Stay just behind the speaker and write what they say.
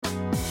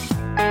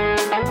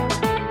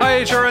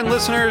HRN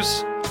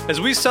listeners.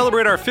 As we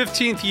celebrate our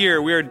 15th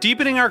year, we are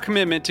deepening our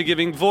commitment to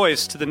giving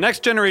voice to the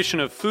next generation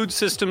of food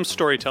systems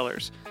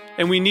storytellers,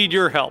 and we need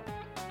your help.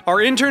 Our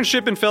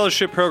internship and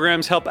fellowship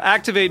programs help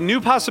activate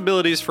new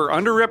possibilities for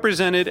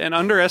underrepresented and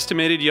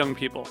underestimated young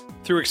people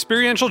through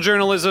experiential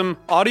journalism,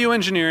 audio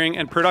engineering,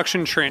 and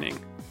production training.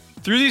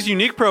 Through these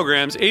unique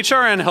programs,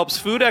 HRN helps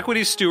food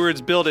equity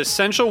stewards build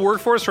essential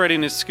workforce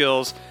readiness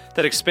skills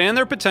that expand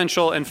their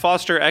potential and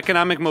foster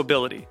economic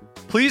mobility.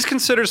 Please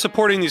consider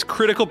supporting these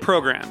critical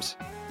programs.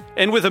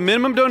 And with a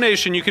minimum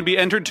donation, you can be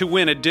entered to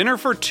win a dinner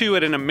for two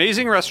at an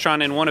amazing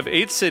restaurant in one of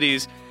 8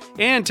 cities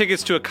and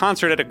tickets to a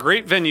concert at a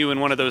great venue in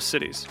one of those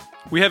cities.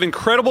 We have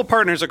incredible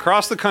partners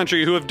across the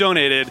country who have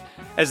donated,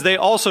 as they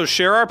also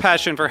share our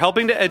passion for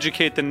helping to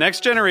educate the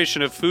next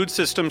generation of food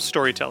systems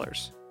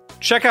storytellers.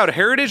 Check out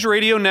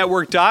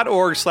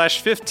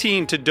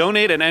heritageradionetwork.org/15 to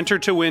donate and enter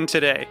to win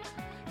today.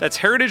 That's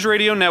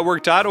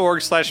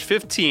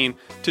heritageradionetwork.org/15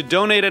 to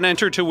donate and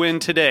enter to win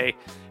today.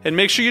 And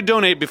make sure you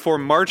donate before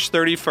March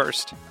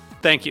 31st.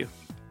 Thank you.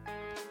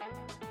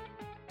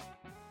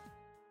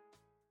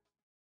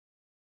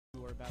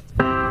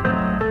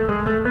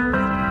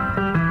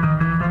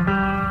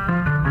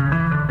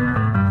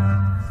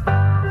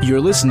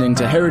 You're listening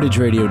to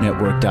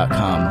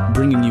HeritageRadioNetwork.com,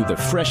 bringing you the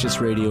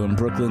freshest radio in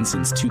Brooklyn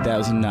since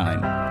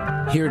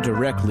 2009. Hear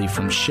directly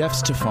from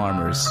chefs to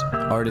farmers,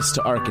 artists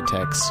to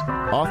architects,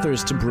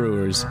 authors to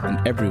brewers,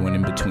 and everyone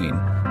in between.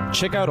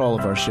 Check out all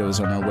of our shows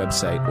on our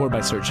website or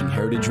by searching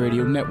Heritage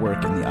Radio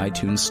Network in the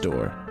iTunes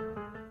Store.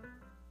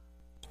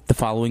 The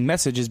following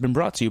message has been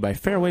brought to you by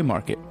Fairway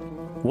Market.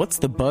 What's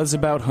the buzz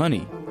about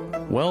honey?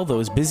 Well,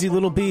 those busy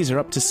little bees are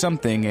up to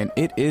something, and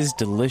it is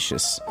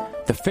delicious.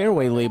 The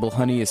Fairway label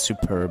honey is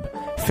superb.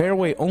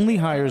 Fairway only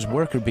hires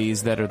worker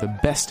bees that are the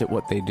best at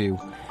what they do.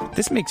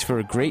 This makes for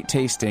a great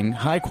tasting,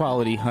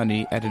 high-quality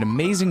honey at an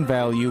amazing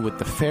value with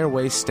the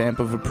Fairway stamp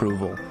of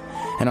approval.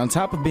 And on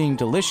top of being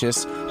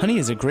delicious, honey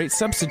is a great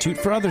substitute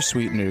for other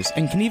sweeteners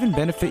and can even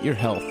benefit your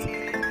health.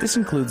 This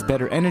includes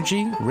better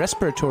energy,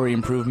 respiratory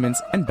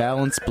improvements, and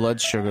balanced blood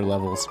sugar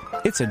levels.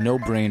 It's a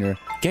no-brainer.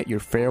 Get your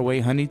Fairway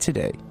honey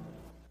today.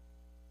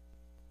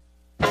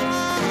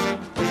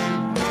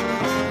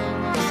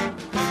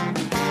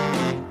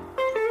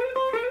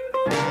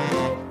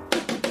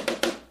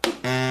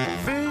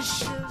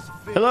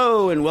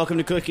 Hello and welcome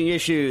to Cooking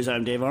Issues.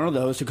 I'm Dave Arnold,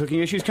 the host of Cooking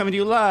Issues, coming to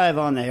you live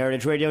on the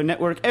Heritage Radio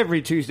Network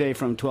every Tuesday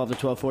from 12 to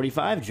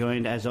 12:45.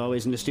 Joined, as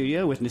always, in the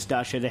studio with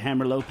Nastasha the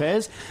Hammer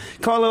Lopez.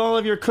 Call all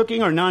of your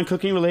cooking or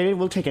non-cooking related.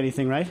 We'll take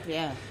anything, right?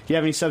 Yeah. Do you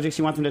have any subjects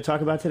you want them to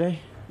talk about today?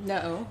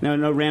 No.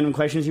 No random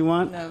questions you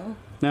want? No.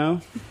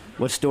 No?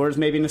 What stores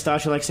maybe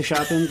Nastasha likes to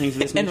shop in? Things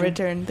of this nature? And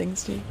return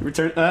things too.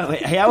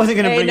 Hey, I wasn't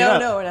going to bring it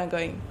up. No, we're not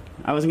going.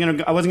 I wasn't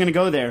gonna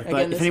go there, but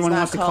Again, if anyone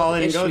wants to call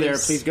in and go there,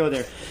 issues. please go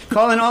there.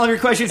 Call in all of your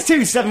questions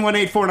to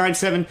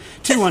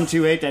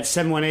 718-497-2128. That's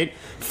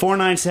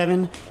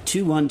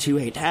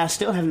 718-497-2128. I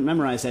still haven't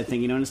memorized that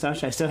thing, you know,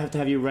 Nastasha? I still have to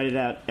have you write it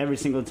out every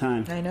single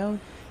time. I know.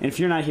 And if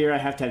you're not here, I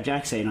have to have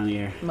Jack say it on the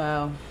air.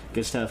 Wow.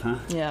 Good stuff, huh?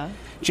 Yeah.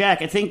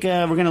 Jack, I think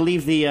we're going to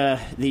leave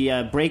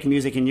the break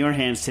music in your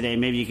hands today.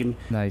 Maybe you can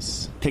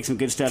pick some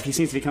good stuff. He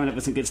seems to be coming up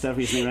with some good stuff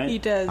recently, right? He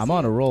does. I'm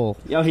on a roll.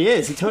 Oh, he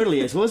is. He totally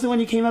is. What was the one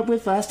you came up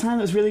with last time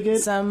that was really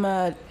good?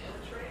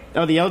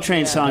 Oh, the L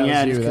Train song,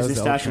 That was because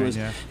the Nastasha L-Train, was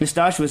yeah.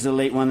 Nastasha was the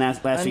late one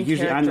last week.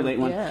 Usually I'm the late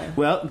one. Yeah.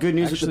 Well, good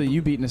news. Actually,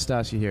 you beat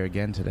Nastasha here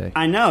again today.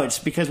 I know, it's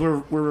because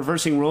we're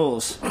reversing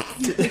roles.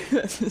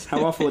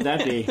 How awful would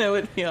that be? That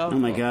would be awful. Oh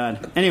my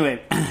God.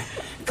 Anyway,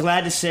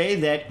 glad to say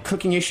that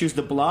Cooking Issues,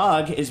 the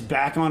blog, is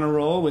back on a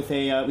roll with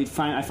a.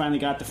 I finally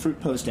got the fruit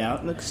post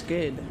out. Looks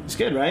good. It's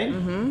good, right?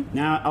 Mm-hmm.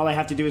 Now all I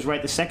have to do is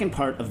write the second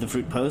part of the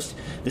fruit post,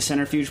 the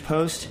centrifuge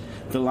post,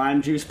 the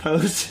lime juice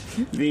post,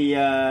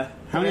 the.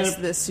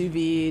 The sous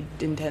vide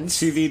intense.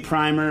 Sous vide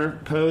primer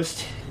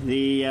post.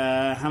 The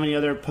how many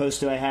other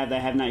posts do I have that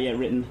I have not yet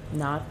written?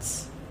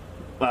 Knots.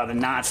 Well, the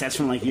knots, that's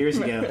from like years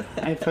ago.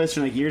 I have posts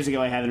from like years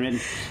ago I haven't written.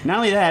 Not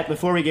only that,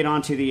 before we get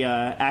on to the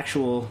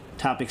actual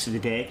topics of the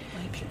day.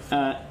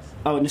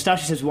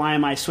 Nastasha says, why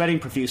am I sweating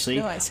profusely?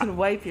 No, I said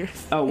wipe your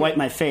face. Oh, wipe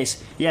my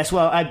face. Yes,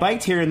 well, I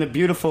biked here in the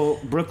beautiful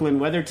Brooklyn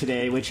weather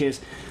today, which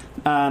is...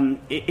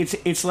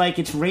 it's like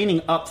it's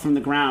raining up from the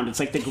ground. It's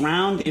like the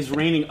ground is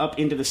raining up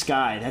into the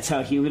sky. That's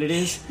how humid it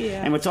is.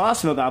 Yeah. And what's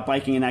awesome about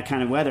biking in that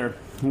kind of weather,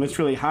 and what's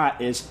really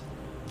hot, is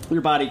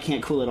your body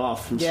can't cool it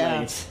off from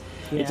sweating.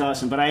 It's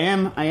awesome. But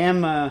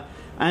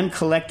I'm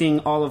collecting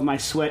all of my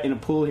sweat in a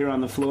pool here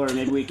on the floor.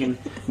 Maybe we can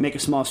make a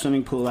small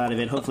swimming pool out of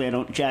it. Hopefully I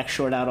don't jack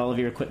short out all of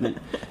your equipment.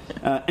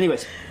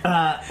 Anyways,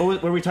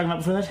 what were we talking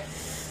about before that?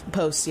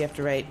 Posts you have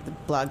to write. The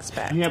blog's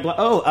back. Yeah.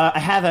 I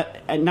have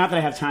not that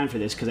I have time for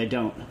this because I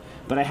don't,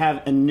 but I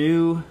have a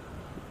new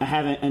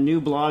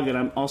blog that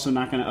I'm also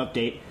not going to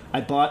update. I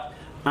bought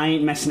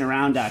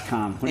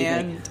IAin'tMessingAround.com.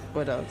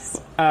 What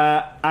else?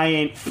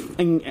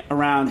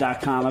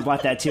 IAin'tAround.com. I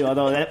bought that too,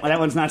 although that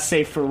one's not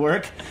safe for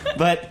work.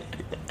 But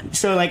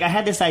so I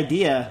had this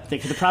idea. The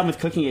problem with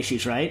Cooking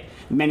Issues, right?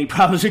 many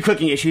problems with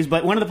cooking issues,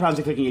 but one of the problems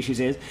with cooking issues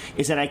is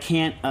that I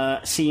can't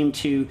seem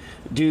to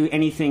do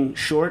anything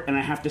short, and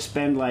I have to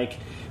spend like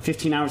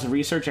 15 hours of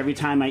research every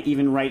time I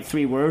even write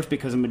 3 words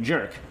because I'm a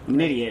jerk. I'm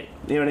an idiot.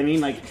 You know what I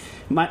mean? Like,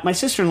 my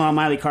sister-in-law,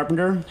 Miley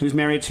Carpenter, who's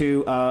married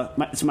to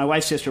it's my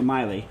wife's sister,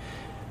 Miley.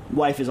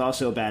 Wife is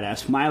also a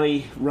badass.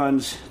 Miley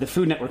runs the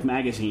Food Network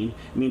magazine.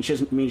 She's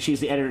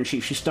the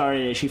editor-in-chief. She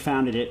started it. She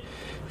founded it.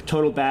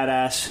 Total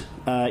badass.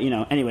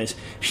 Anyways,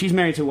 she's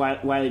married to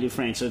Wiley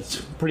Dufresne, so it's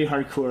a pretty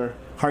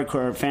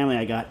hardcore family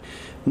I got.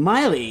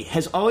 Miley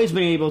has always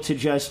been able to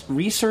just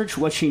research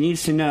what she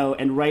needs to know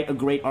and write a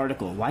great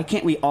article. Why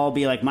can't we all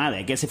be like Miley?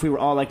 I guess if we were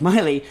all like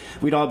Miley,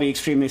 we'd all be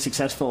extremely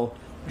successful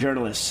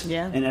journalists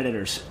and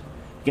editors.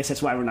 I guess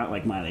that's why we're not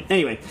like Miley.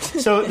 Anyway,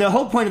 so the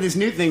whole point of this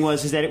new thing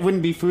is that it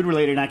wouldn't be food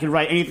related and I could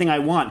write anything I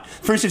want.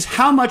 For instance,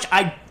 how much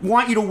I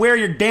want you to wear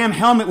your damn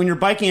helmet when you're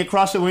biking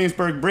across the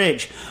Williamsburg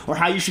Bridge, or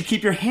how you should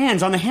keep your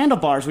hands on the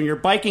handlebars when you're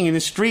biking in the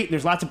street and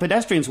there's lots of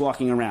pedestrians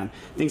walking around.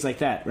 Things like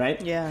that,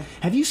 right? Yeah.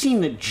 Have you seen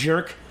the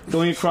jerk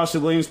going across the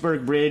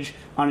Williamsburg Bridge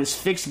on his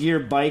fixed gear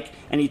bike,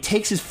 and he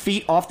takes his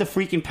feet off the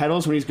freaking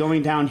pedals when he's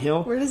going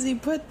downhill? Where does he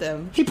put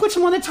them? He puts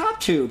them on the top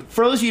tube.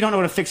 For those of you who don't know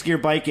what a fixed gear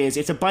bike is,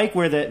 it's a bike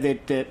where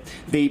the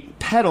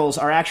pedals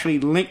are actually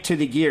linked to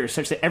the gears,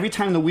 such that every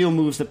time the wheel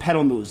moves, the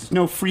pedal moves. There's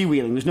no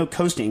freewheeling. There's no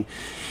coasting.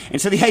 And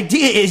so the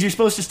idea is you're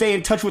supposed to stay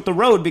in touch with the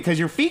road because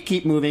your feet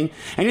keep moving.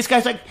 And this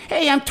guy's like,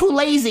 hey, I'm too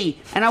lazy,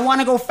 and I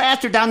want to go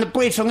faster down the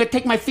bridge, so I'm going to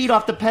take my feet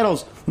off the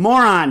pedals.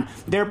 Moron.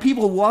 There are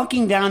people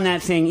walking down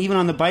that thing, even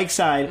on the bike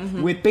side,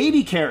 with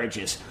baby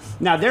carriages.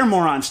 Now, they're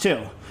morons,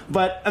 too.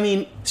 But, I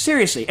mean,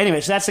 seriously.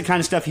 Anyway, so that's the kind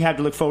of stuff you have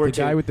to look forward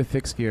to. The guy with the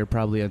fixed gear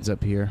probably ends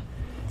up here.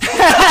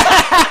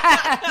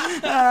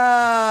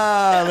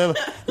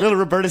 Little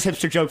Roberta's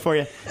hipster joke for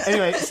you.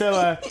 Anyway,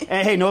 so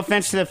hey, no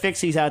offense to the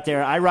fixies out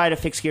there. I ride a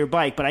fixed gear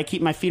bike, but I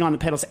keep my feet on the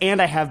pedals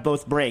and I have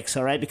both brakes.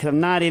 All right, because I'm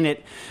not in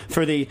it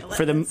for the.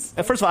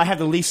 First of all, I have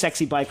the least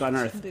sexy bike on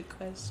earth. Good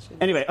question.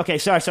 Anyway, okay,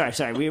 sorry.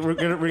 We're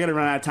gonna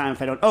run out of time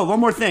if I don't. Oh, one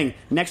more thing.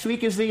 Next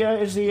week is the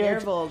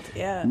Mirvold,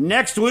 yeah.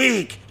 Next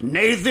week,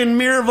 Nathan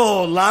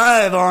Myhrvold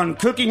live on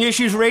Cooking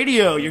Issues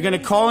Radio. You're gonna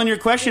call in your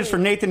questions for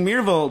Nathan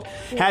Myhrvold.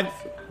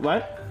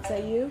 What? Is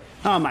that you?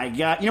 Oh, my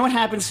God. You know what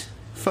happens,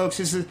 folks?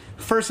 This is the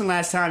first and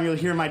last time you'll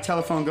hear my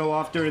telephone go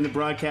off during the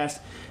broadcast.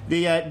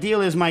 The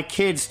deal is my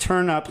kids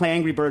play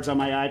Angry Birds on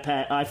my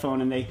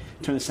iPhone, and they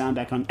turn the sound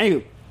back on.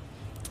 Anyway,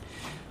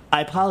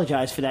 I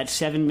apologize for that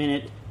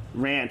 7-minute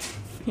rant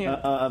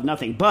of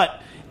nothing.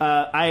 But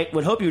I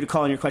would hope you would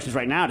call in your questions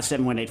right now to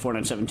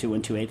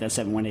 718-497-2128. That's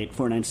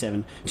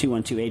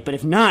 718-497-2128. But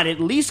if not, at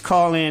least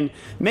call in.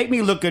 Make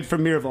me look good for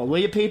Myhrvold. Will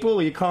you, people?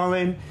 Will you call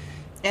in?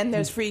 And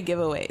there's free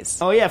giveaways.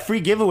 Oh, yeah, free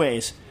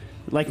giveaways.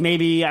 Like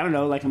maybe, I don't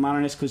know, like a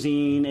Modernist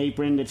Cuisine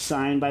apron that's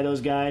signed by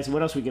those guys.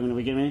 What else are we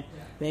giving?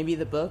 Maybe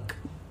the book.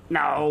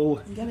 No.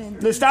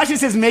 Nastasha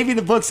says maybe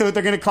the book, so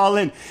they're going to call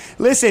in.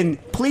 Listen,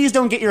 please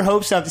don't get your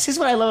hopes up. This is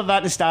what I love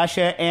about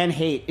Nastasha and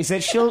Hate, is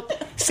that she'll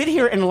sit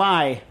here and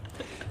lie.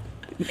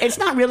 It's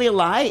not really a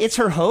lie. It's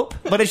her hope,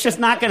 but it's just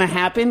not going to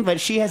happen. But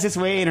she has this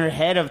way in her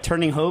head of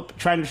trying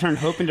to turn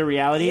hope into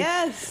reality.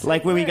 Yes.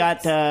 Like when we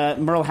got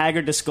Merle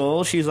Haggard to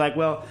Skoll, she's like,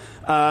 well,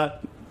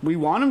 we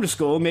want him to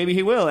Skoll. Maybe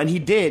he will. And he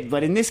did.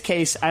 But in this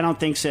case, I don't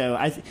think so.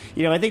 I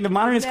think the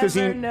Modernist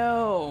Cuisine... Never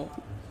know.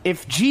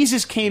 If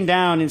Jesus came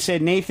down and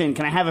said, Nathan,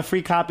 can I have a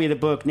free copy of the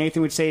book?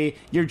 Nathan would say,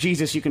 you're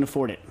Jesus, you can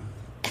afford it.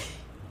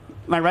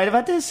 Am I right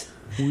about this?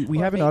 We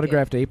have an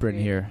autographed apron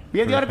here. We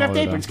have the autographed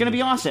apron. It's going to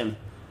be awesome.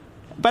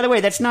 By the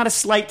way, that's not a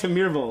slight to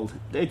Myhrvold.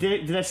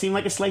 Did that seem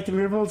like a slight to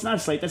Myhrvold? It's not a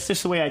slight. That's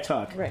just the way I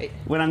talk. Right.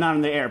 When I'm not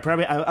on the air.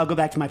 Probably, I'll go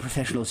back to my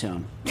professional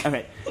tone. All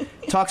right.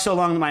 Talk so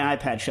long that my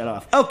iPad shut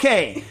off.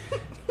 Okay.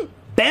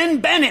 Ben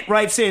Bennett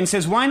writes in,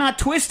 says, why not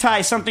twist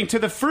tie something to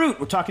the fruit?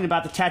 We're talking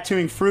about the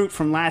tattooing fruit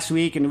from last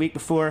week and the week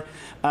before.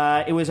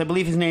 It was, I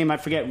believe his name, I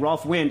forget,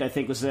 Rolf Wind, I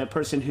think, was the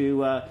person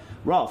who...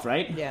 Rolf,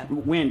 right? Yeah.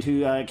 Wind,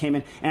 who came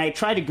in, and I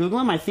tried to Google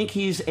him. I think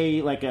he's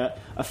a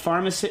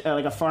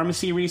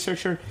pharmacy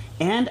researcher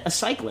and a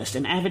cyclist,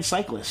 an avid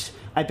cyclist.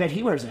 I bet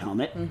he wears a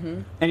helmet.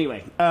 Mm-hmm.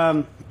 Anyway,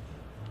 I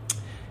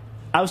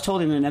was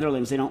told in the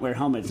Netherlands they don't wear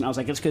helmets, and I was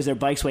like, it's because their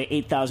bikes weigh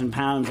 8,000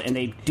 pounds and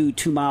they do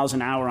 2 miles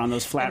an hour on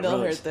those flat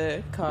roads. roads. They'll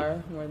hurt the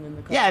car more than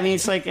the car. Yeah, I mean,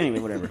 it's like anyway,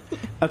 whatever.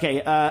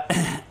 Okay.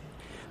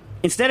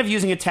 Instead of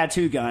using a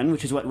tattoo gun,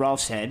 which is what Rolf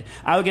said,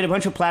 I would get a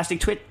bunch of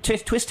plastic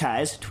twist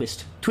ties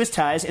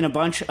in a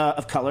bunch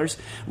of colors,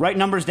 write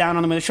numbers down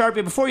on them with a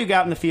Sharpie before you go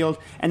out in the field,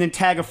 and then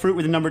tag a fruit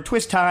with a numbered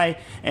twist tie,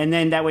 and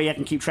then that way I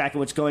can keep track of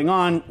what's going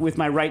on with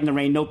my Write in the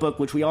Rain notebook,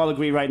 which we all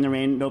agree Write in the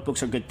Rain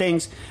notebooks are good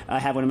things. I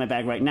have one in my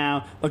bag right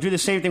now. I'll do the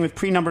same thing with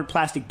pre-numbered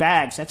plastic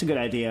bags. That's a good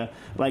idea,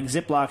 like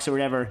Ziplocs or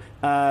whatever,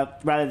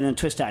 rather than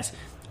twist ties.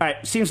 All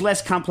right, seems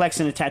less complex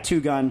than a tattoo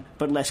gun,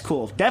 but less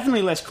cool.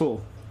 Definitely less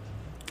cool.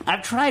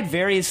 I've tried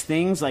various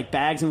things like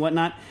bags and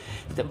whatnot.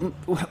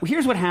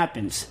 Here's what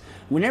happens.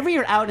 whenever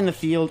you're out in the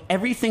field,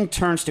 everything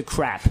turns to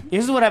crap.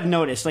 This is what I've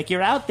noticed. Like,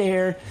 you're out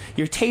there,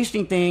 you're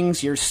tasting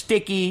things, you're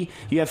sticky,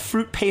 you have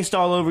fruit paste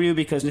all over you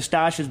because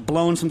Nastasha's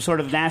blown some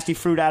sort of nasty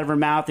fruit out of her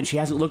mouth and she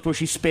hasn't looked where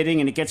she's spitting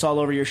and it gets all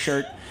over your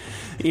shirt.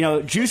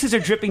 Juices are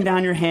dripping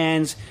down your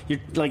hands.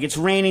 It's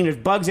raining. There's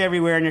bugs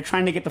everywhere, and you're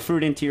trying to get the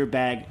fruit into your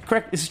bag.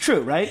 Correct? This is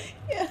true, right?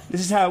 Yeah. This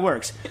is how it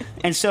works.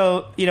 And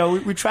so,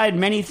 we tried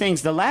many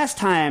things. The last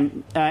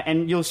time,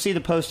 and you'll see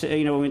the post,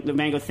 the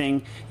mango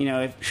thing,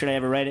 should I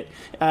ever write it,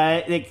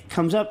 it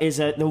comes up, is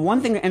the one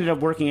thing that ended up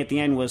working at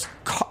the end was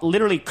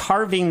literally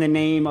carving the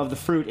name of the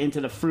fruit into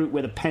the fruit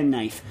with a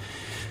penknife,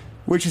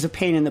 which is a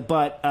pain in the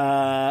butt.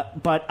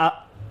 But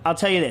I'll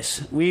tell you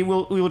this: we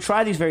will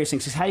try these various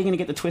things. How are you going to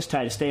get the twist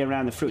tie to stay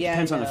around the fruit? Yeah,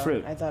 Depends on the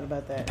fruit. I thought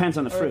about that. Depends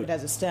on the fruit. Or if it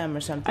has a stem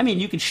or something. I mean,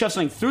 you could shove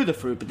something through the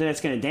fruit, but then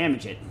that's going to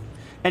damage it.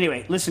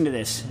 Anyway, listen to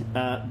this,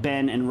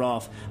 Ben and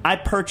Rolf. I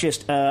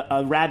purchased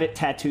a rabbit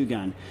tattoo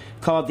gun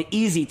called the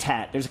Easy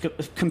Tat. There's a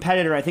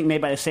competitor, I think, made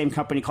by the same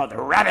company called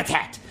the Rabbit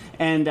Tat.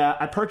 And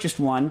I purchased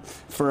one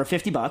for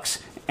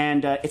 $50,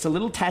 and it's a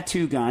little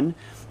tattoo gun.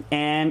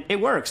 And it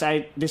works.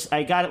 I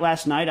got it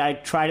last night. I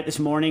tried it this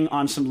morning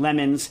on some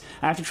lemons.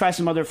 I have to try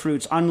some other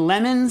fruits. On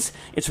lemons,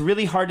 it's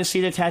really hard to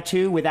see the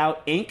tattoo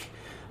without ink.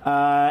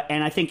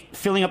 And I think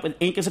filling up with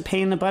ink is a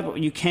pain in the butt. But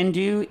what you can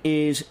do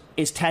is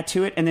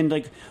tattoo it and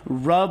then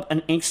rub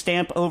an ink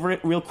stamp over it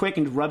real quick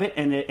and rub it,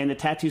 and the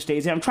tattoo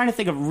stays there. I'm trying to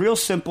think of real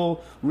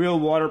simple, real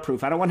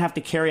waterproof. I don't want to have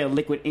to carry a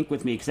liquid ink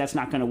with me because that's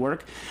not going to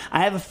work.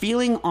 I have a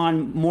feeling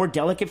on more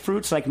delicate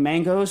fruits like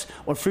mangoes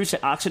or fruits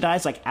that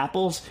oxidize like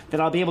apples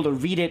that I'll be able to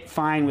read it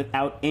fine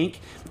without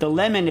ink. The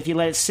lemon, if you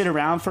let it sit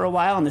around for a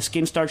while and the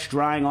skin starts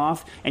drying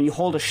off and you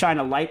hold a shine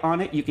of light on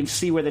it, you can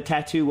see where the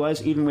tattoo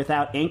was even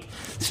without ink.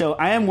 So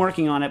I am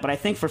working on it, but I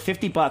think for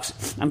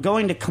 $50, I'm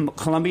going to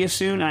Columbia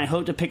soon, and I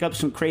hope to pick up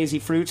some crazy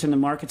fruits in the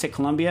markets at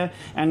Columbia.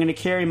 I'm going to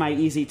carry my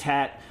Easy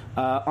Tat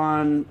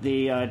on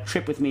the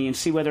trip with me and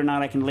see whether or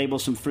not I can label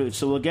some fruits.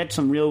 So we'll get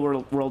some real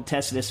world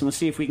tests of this, and we'll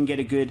see if we can get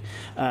a good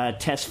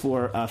test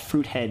for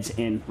fruit heads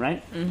in,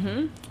 right?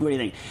 Mm-hmm. What do you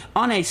think?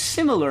 On a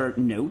similar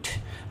note,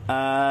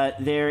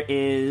 there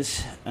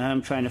is...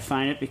 I'm trying to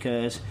find it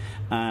because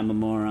I'm a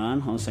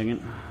moron. Hold on a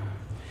second.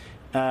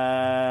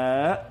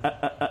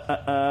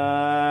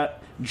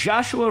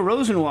 Joshua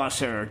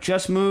Rosenwasser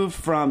just moved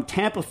from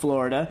Tampa,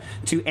 Florida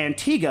to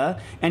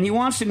Antigua, and he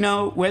wants to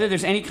know whether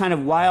there's any kind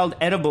of wild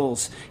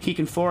edibles he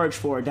can forage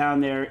for down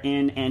there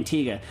in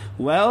Antigua.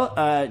 Well,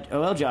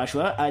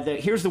 Joshua,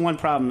 here's the one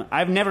problem.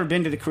 I've never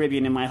been to the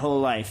Caribbean in my whole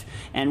life,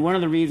 and one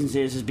of the reasons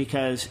is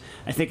because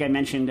I think I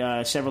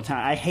mentioned several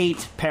times, I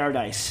hate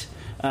paradise.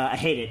 I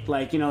hate it.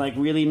 Like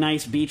really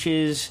nice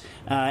beaches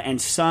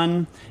and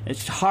sun.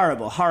 It's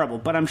horrible.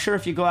 But I'm sure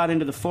if you go out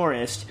into the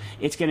forest,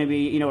 it's going to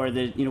be, or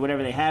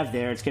whatever they have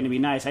there, it's going to be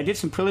nice. I did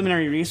some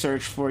preliminary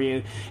research for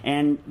you,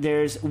 and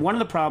there's one of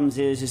the problems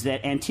is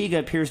that Antigua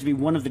appears to be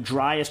one of the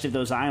driest of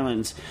those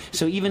islands.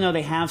 So even though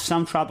they have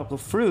some tropical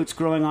fruits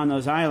growing on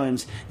those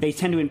islands, they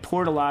tend to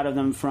import a lot of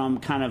them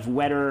from kind of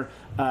wetter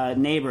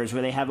neighbors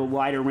where they have a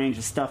wider range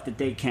of stuff that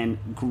they can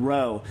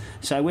grow.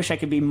 So I wish I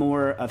could be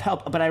more of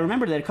help. But I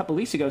remember that a couple of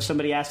weeks ago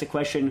somebody asked a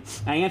question.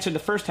 I answered the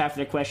first half of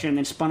their question and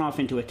then spun off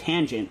into a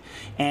tangent.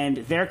 And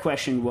their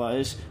question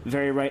was,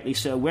 very rightly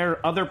so, where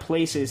are other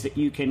places that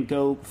you can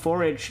go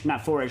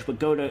not forage, but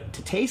go to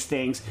taste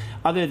things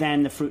other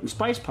than the Fruit and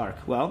Spice Park?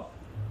 Well,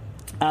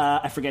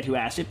 I forget who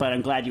asked it, but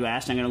I'm glad you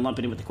asked. I'm going to lump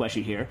it in with the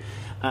question here.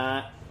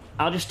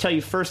 I'll just tell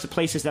you first the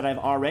places that I've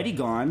already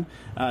gone,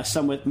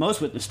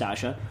 most with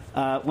Nastasha.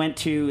 Went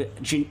to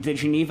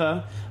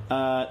Geneva,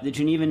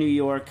 New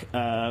York,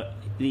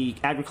 the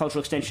Agricultural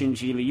Extension in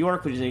Geneva, New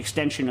York, which is an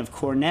extension of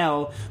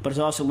Cornell, but is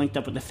also linked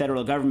up with the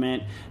federal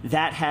government.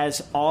 That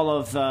has all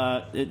of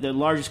the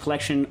largest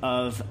collection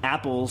of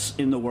apples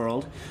in the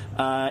world.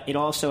 It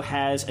also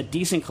has a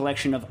decent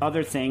collection of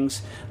other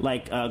things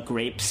like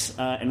grapes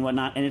and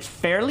whatnot, and it's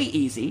fairly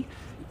easy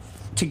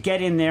to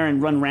get in there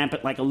and run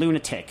rampant like a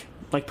lunatic.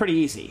 Like, pretty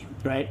easy,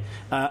 right?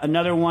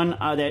 Another one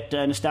that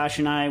Nastasha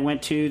and I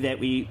went to that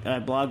we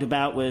blogged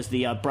about was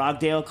the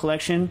Brogdale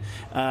collection.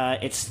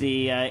 It's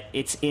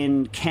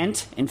in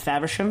Kent, in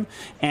Faversham,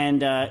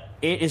 and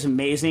it is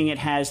amazing. It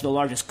has the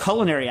largest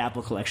culinary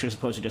apple collection as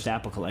opposed to just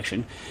apple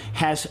collection.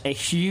 Has a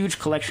huge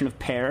collection of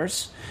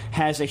pears.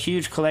 Has a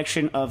huge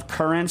collection of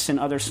currants and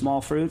other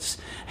small fruits.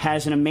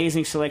 Has an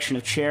amazing selection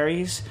of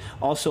cherries,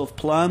 also of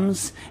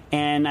plums,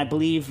 and I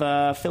believe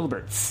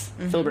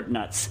filbert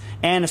nuts,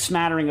 and a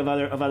smattering of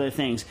other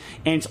things.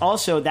 And it's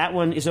also, that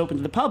one is open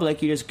to the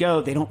public. You just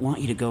go. They don't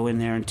want you to go in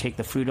there and take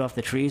the fruit off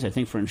the trees, I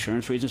think for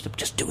insurance reasons.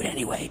 Just do it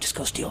anyway. Just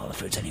go steal all the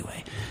fruits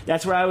anyway.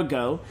 That's where I would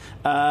go.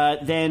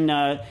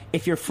 Then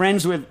if you're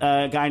friends with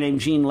a guy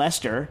named Gene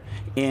Lester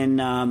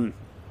in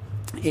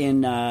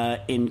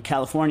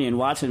California, in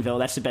Watsonville,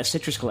 that's the best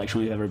citrus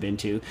collection we've ever been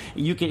to.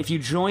 You can, if you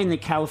join the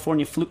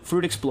California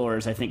Fruit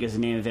Explorers, I think is the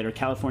name of it, or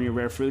California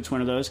Rare Fruits,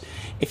 one of those.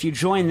 If you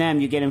join them,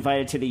 you get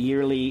invited to the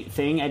yearly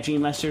thing at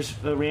Gene Lester's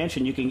ranch,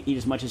 and you can eat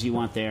as much as you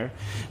want there.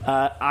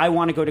 I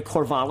want to go to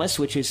Corvallis,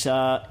 which is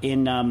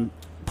in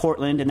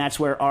Portland, and that's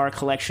where our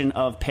collection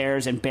of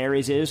pears and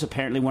berries is.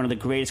 Apparently one of the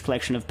greatest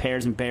collection of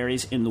pears and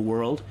berries in the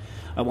world.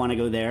 I want to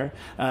go there.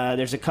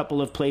 There's a couple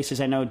of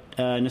places I know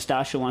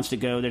Nastasia wants to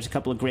go. There's a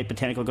couple of great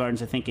botanical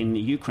gardens, I think, in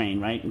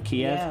Ukraine, right? In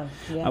Kiev.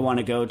 Yeah. I want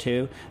to go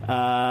to.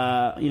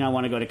 I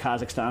want to go to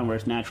Kazakhstan where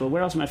it's natural.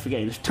 Where else am I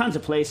forgetting? There's tons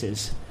of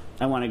places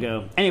I want to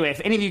go. Anyway,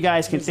 if any of you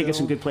guys can think of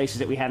some good places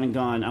that we haven't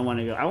gone, I want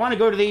to go. I want to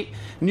go to the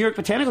New York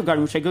Botanical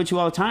Garden, which I go to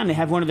all the time. They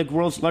have one of the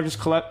world's largest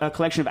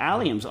collection of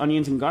alliums,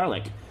 onions and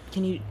garlic.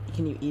 Can you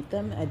eat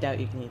them? I doubt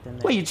you can eat them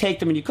there. Well, you take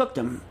them and you cook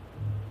them.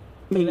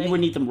 I mean, you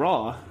wouldn't eat them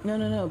raw.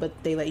 No, but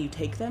they let you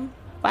take them?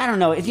 I don't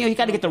know. You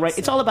got to get the right...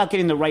 It's all about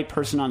getting the right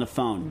person on the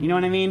phone. You know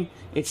what I mean?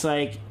 It's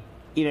like...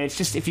 it's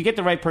just if you get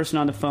the right person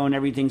on the phone,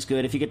 everything's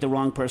good. If you get the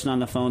wrong person on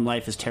the phone,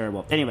 life is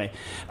terrible. Anyway,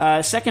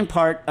 second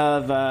part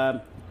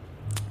of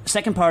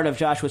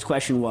Joshua's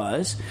question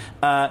was...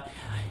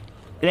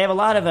 they have a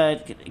lot of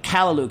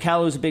callaloo.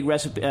 Callaloo is a big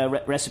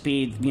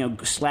recipe,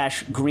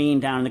 slash green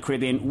down in the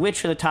Caribbean,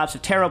 which are the tops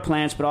of taro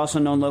plants, but also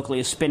known locally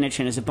as spinach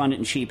and is abundant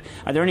and cheap.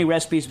 Are there any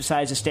recipes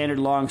besides the standard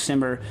long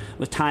simmer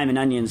with thyme and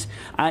onions?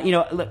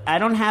 Look, I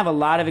don't have a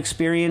lot of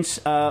experience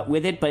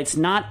with it, but it's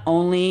not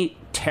only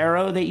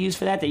taro they use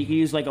for that you can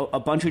use like a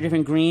bunch of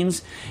different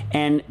greens.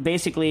 And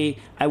basically,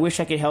 I wish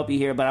I could help you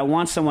here, but I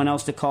want someone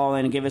else to call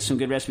in and give us some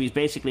good recipes.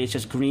 Basically, it's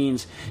just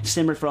greens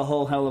simmered for a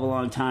whole hell of a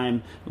long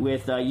time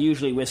with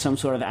usually with some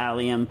sort of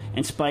allium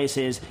and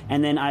spices,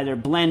 and then either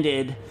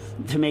blended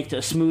to make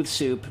a smooth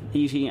soup.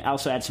 You can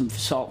also add some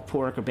salt,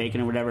 pork, or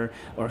bacon, or whatever,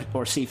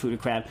 or seafood or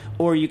crab,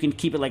 or you can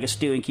keep it like a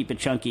stew and keep it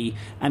chunky.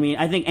 I mean,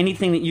 I think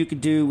anything that you could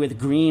do with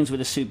greens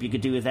with a soup, you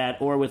could do with that,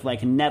 or with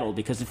like nettle,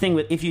 because the thing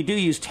if you do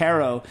use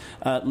taro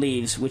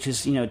leaves, which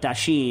is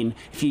dashin,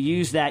 if you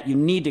use that, you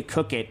need to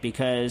cook it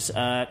because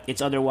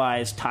it's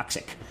otherwise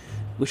toxic.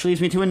 Which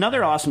leads me to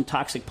another awesome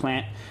toxic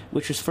plant,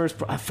 which was first...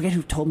 I forget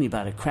who told me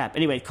about it. Crap.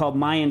 Anyway, called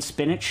Mayan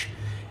spinach.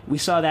 We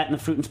saw that in the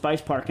Fruit and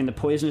Spice Park in the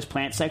poisonous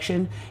plant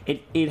section.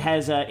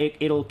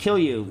 It'll kill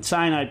you.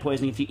 Cyanide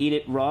poisoning if you eat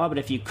it raw, but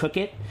if you cook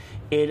it,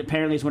 it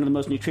apparently is one of the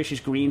most nutritious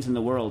greens in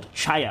the world.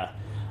 Chaya.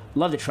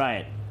 Love to try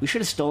it. We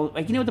should have stolen...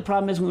 what the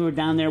problem is when we were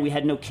down there? We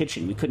had no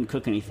kitchen. We couldn't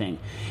cook anything.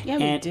 Yeah,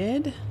 we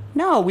did.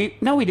 No,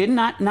 we didn't.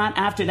 Not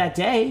after that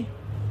day.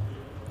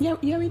 Yeah,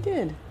 we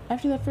did.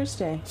 After that first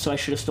day. So I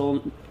should have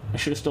stolen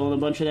a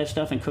bunch of that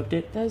stuff and cooked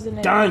it. That was the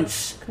night.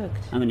 Dunce.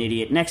 Cooked. I'm an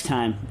idiot. Next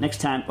time.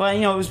 Well,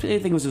 I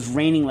think it was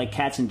raining like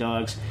cats and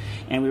dogs,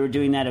 and we were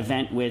doing that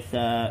event with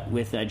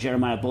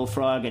Jeremiah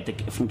Bullfrog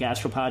from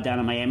Gastropod down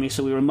in Miami.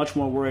 So we were much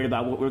more worried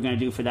about what we were going to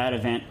do for that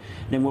event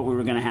than what we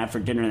were going to have for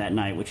dinner that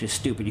night, which is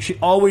stupid. You should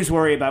always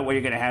worry about what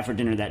you're going to have for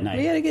dinner that night.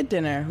 We had a good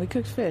dinner. We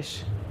cooked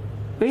fish.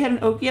 We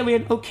had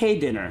an okay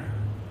dinner.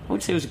 I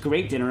would say it was a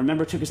great dinner.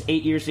 Remember, it took us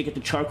 8 years to get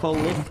the charcoal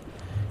lit?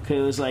 Because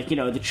it was like,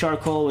 the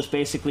charcoal was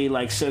basically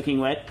like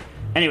soaking wet.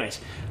 Anyways,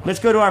 let's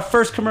go to our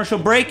first commercial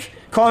break.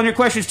 Call in your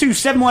questions to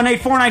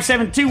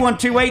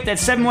 718-497-2128.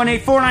 That's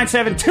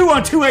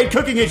 718-497-2128.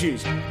 Cooking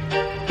Issues.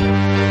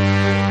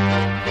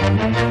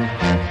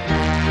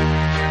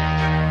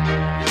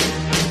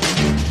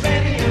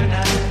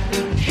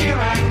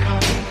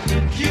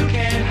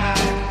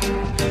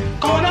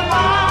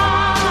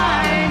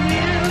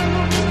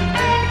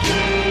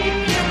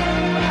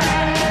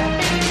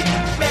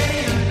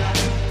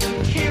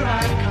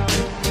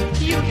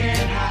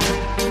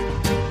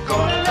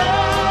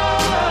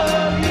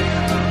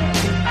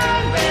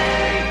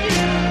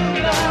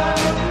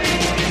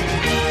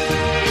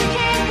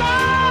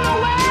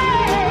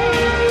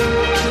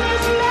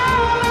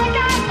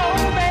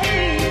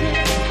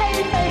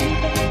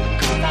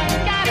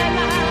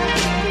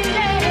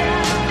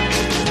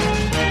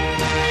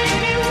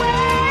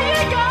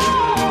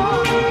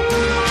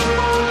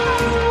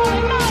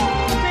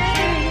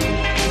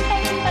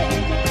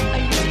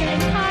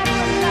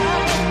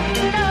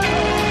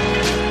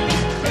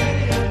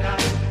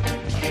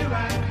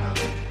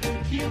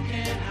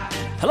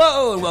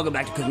 Hello, and welcome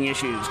back to Cooking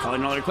Issues.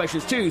 Calling all your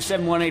questions to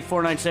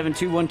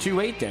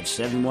 718-497-2128. That's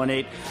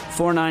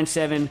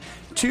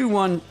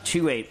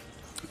 718-497-2128.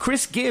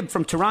 Chris Gibb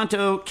from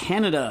Toronto,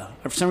 Canada.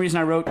 For some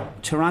reason I wrote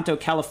Toronto,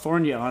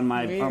 California on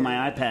my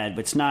iPad,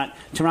 but it's not.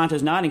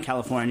 Toronto's not in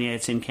California,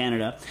 it's in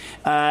Canada.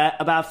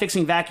 About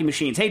fixing vacuum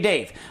machines. Hey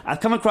Dave, I've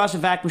come across a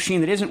vacuum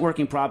machine that isn't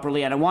working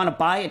properly and I want to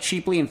buy it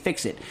cheaply and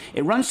fix it.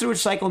 It runs through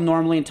its cycle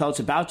normally until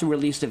it's about to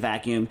release the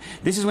vacuum.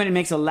 This is when it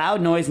makes a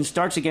loud noise and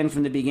starts again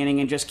from the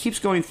beginning and just keeps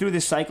going through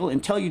this cycle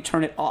until you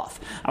turn it off.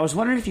 I was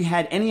wondering if you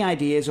had any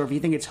ideas or if you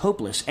think it's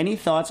hopeless. Any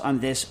thoughts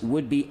on this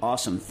would be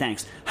awesome.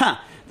 Thanks.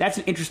 That's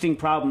an interesting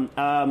problem.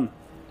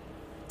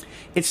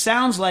 It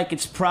sounds like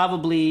it's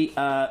probably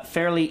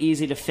fairly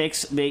easy to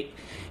fix. The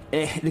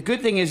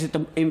good thing is that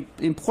the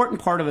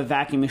important part of a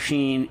vacuum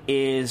machine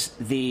is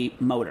the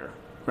motor,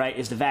 right,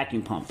 is the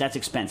vacuum pump. That's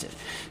expensive.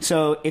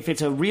 So if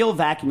it's a real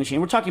vacuum machine,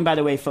 we're talking, by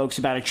the way, folks,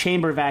 about a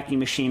chamber vacuum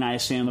machine, I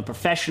assume, a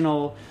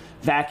professional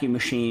vacuum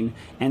machine,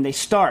 and they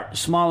start, the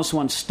smallest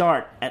ones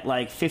start at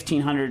like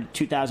 $1,500,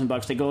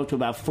 $2,000. They go up to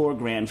about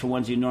 $4,000 for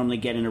ones you normally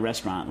get in a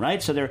restaurant,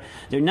 right? So they're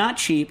not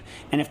cheap,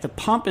 and if the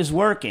pump is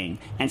working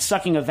and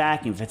sucking a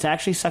vacuum, if it's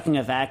actually sucking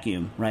a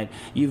vacuum, right,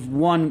 you've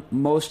won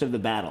most of the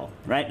battle,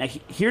 right? Now,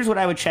 here's what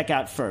I would check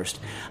out first.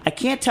 I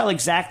can't tell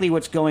exactly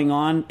what's going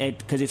on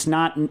because it's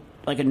not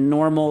like a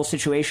normal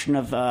situation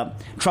of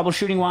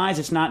troubleshooting wise.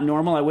 It's not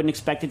normal. I wouldn't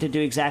expect it to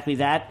do exactly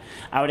that.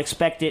 I would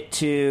expect it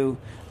to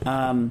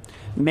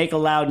make a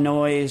loud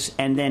noise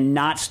and then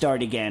not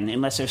start again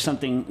unless there's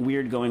something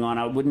weird going on.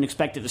 I wouldn't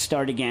expect it to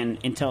start again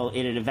until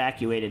it had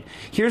evacuated.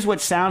 Here's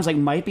what sounds like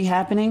might be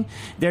happening.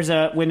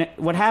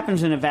 What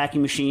happens in a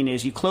vacuum machine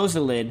is you close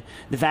the lid,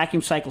 the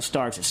vacuum cycle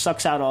starts, it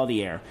sucks out all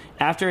the air.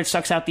 After it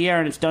sucks out the air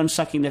and it's done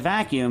sucking the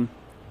vacuum,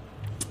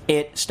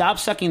 it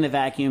stops sucking the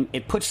vacuum,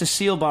 it puts the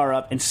seal bar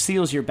up and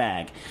seals your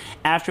bag,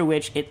 after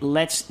which it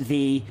lets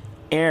the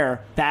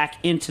air back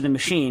into the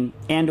machine,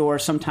 and or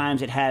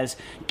sometimes it has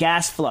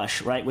gas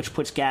flush, right, which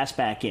puts gas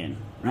back in,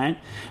 right?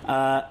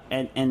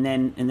 And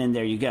then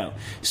there you go.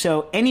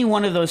 So any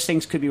one of those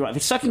things could be wrong. If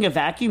it's sucking a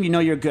vacuum, you know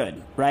you're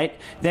good, right?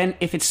 Then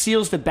if it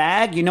seals the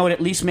bag, you know it at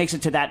least makes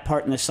it to that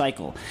part in the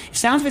cycle. It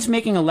sounds like it's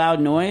making a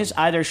loud noise.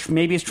 Either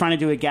maybe it's trying to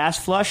do a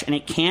gas flush, and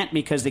it can't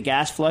because the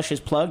gas flush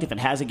is plugged if it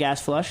has a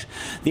gas flush.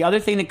 The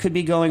other thing that could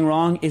be going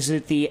wrong is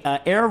that the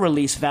air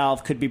release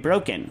valve could be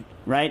broken,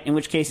 right? In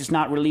which case it's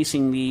not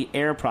releasing the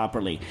air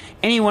properly.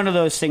 Any one of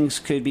those things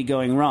could be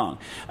going wrong.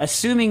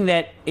 Assuming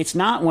that it's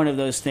not one of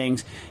those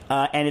things,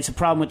 and it's a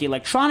problem with the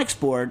electronics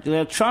board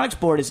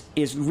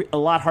is a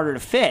lot harder to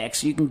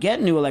fix. You can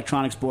get new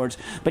electronics boards,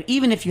 but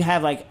even if you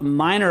have like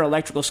minor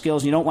electrical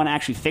skills and you don't want to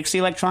actually fix the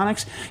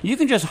electronics, you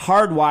can just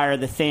hardwire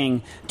the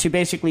thing to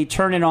basically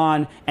turn it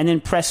on and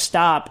then press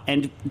stop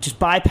and just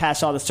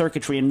bypass all the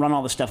circuitry and run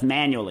all the stuff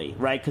manually,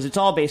 right? Because it's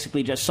all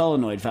basically just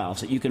solenoid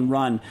valves that you can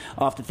run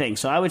off the thing.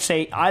 So I would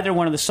say either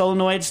one of the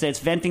solenoids that's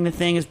venting the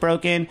thing is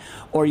broken,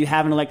 or you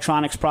have an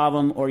electronics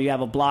problem, or you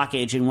have a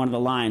blockage in one of the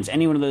lines.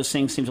 Any one of those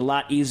things seems a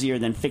lot easier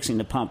than fixing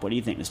the pump. What do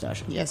you think,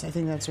 Nastasha? Yes, I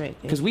think that's right.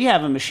 Because we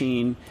have a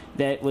machine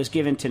that was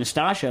given to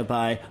Nastasha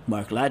by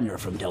Mark Ladner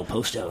from Del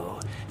Posto.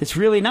 It's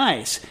really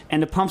nice.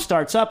 And the pump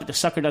starts up, but the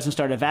sucker doesn't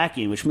start a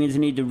vacuum, which means they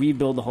need to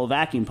rebuild the whole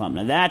vacuum pump.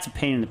 Now, that's a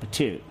pain in the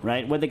patoot,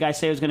 right? What did the guy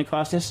say it was going to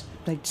cost us?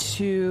 Like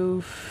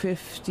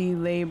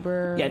 $250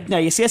 labor. Yeah, no,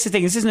 you see, that's the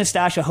thing. This is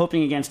Nastasha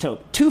hoping against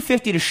hope.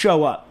 $250 to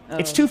show up. Oh.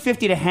 It's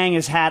 $250 to hang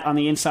his hat on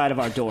the inside of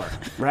our door,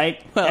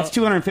 right? Well, that's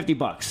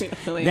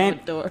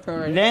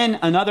 $250. Then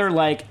another,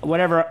 like,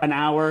 whatever, an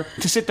hour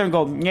to sit there and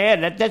go,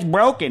 yeah, that's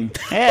broken.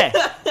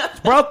 Yeah,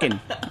 it's broken,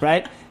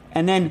 right?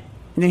 And then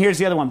here's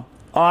the other one.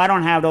 Oh, I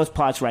don't have those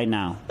pots right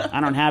now. I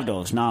don't have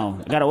those.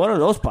 No, I got to order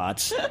those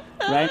pots,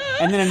 right?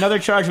 And then another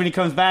charge when he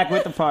comes back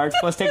with the parts,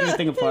 plus taking the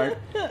thing apart,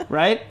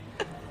 right?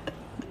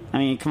 I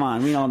mean, come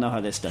on. We all know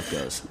how this stuff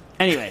goes.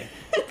 Anyway,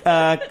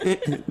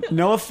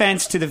 no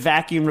offense to the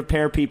vacuum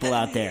repair people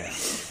out there,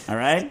 all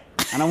right?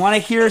 I don't want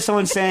to hear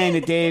someone saying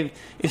that Dave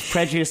is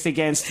prejudiced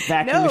against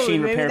vacuum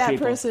machine repair people. Maybe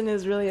that person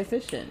is really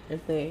efficient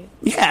if they...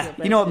 Yeah,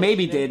 you know what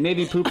maybe did?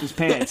 Maybe pooped his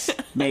pants.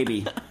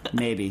 Maybe.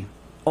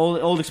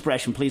 Old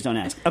expression, please don't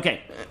ask.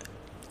 Okay.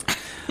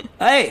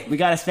 Hey, we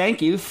got a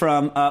thank you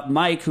from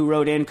Mike, who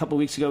wrote in a couple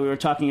weeks ago. We were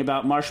talking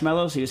about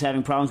marshmallows. He was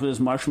having problems with his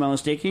marshmallow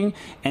sticking,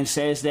 and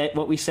says that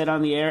what we said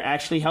on the air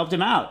actually helped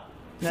him out.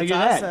 That's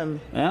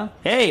awesome. That. Well,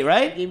 hey,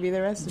 right? Give you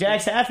the rest.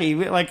 Jack's happy.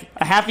 We're like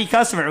a happy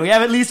customer. We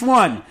have at least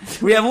one.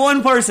 We have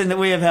one person that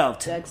we have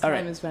helped. Jack's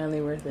time is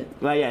finally worth it.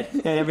 Well, yeah,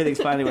 everything's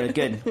finally worth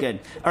it. Good.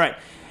 All right.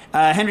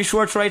 Henry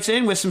Schwartz writes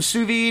in with some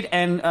sous vide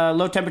and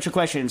low temperature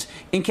questions.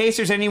 In case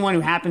there's anyone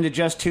who happened to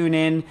just tune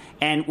in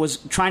and was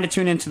trying to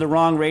tune into the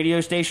wrong radio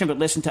station but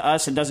listened to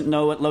us and doesn't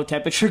know what low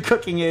temperature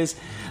cooking is,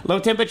 low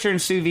temperature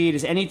and sous vide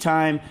is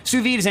anytime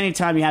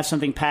you have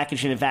something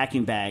packaged in a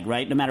vacuum bag,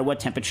 right? No matter what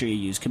temperature you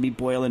use. Could be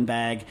boiling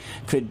bag,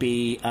 could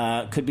be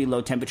low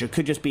temperature,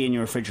 could just be in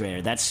your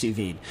refrigerator. That's sous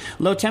vide.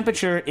 Low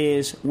temperature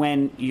is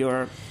when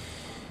you're...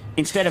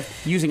 Instead of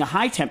using a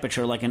high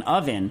temperature like an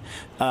oven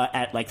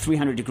at like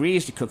 300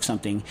 degrees to cook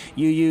something,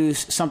 you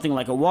use something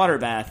like a water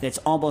bath that's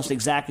almost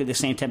exactly the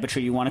same temperature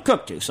you want to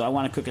cook to. So I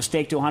want to cook a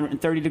steak to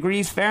 130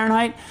 degrees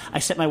Fahrenheit. I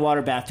set my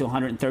water bath to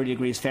 130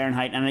 degrees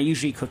Fahrenheit, and I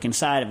usually cook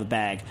inside of a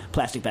bag,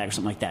 plastic bag or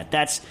something like that.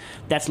 That's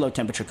low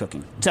temperature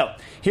cooking. So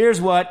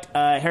here's what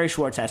Harry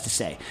Schwartz has to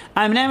say.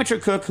 I'm an amateur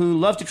cook who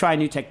loves to try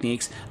new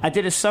techniques. I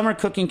did a summer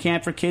cooking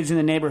camp for kids in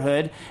the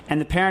neighborhood, and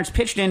the parents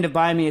pitched in to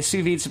buy me a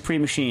sous vide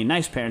Supreme machine.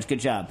 Nice parents, good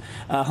job.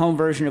 Home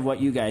version of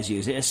what you guys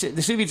use. The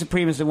sous vide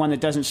Supreme is the one that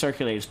doesn't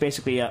circulate. It's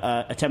basically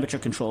a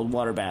temperature-controlled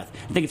water bath.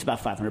 I think it's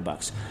about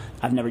 $500.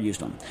 I've never used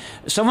one.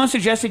 Someone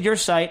suggested your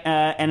site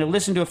and have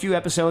listened to a few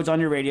episodes on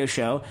your radio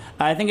show.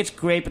 I think it's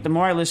great, but the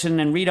more I listen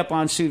and read up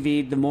on sous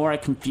vide, the more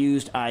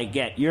confused I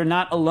get. You're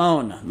not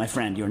alone, my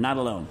friend. You're not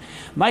alone.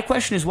 My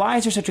question is, why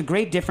is there such a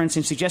great difference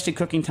in suggested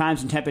cooking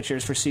times and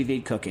temperatures for sous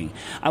vide cooking?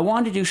 I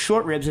wanted to do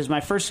short ribs as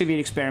my first sous vide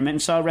experiment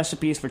and saw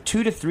recipes for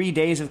 2 to 3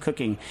 days of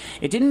cooking.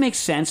 It didn't make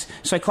sense,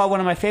 so I called one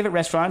of my favorite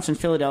restaurants in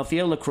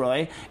Philadelphia,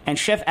 LaCroix, and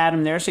Chef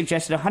Adam there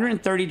suggested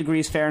 130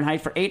 degrees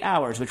Fahrenheit for 8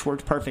 hours, which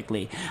worked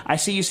perfectly. I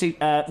see you see.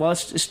 Well,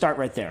 let's start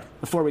right there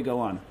before we go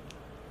on.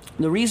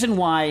 The reason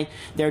why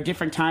there are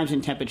different times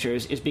and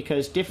temperatures is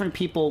because different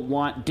people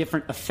want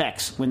different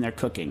effects when they're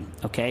cooking,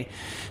 okay?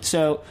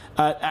 So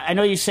I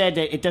know you said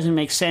that it doesn't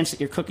make sense that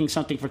you're cooking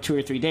something for 2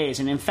 or 3 days.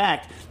 And in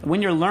fact,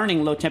 when you're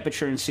learning low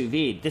temperature and sous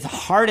vide, the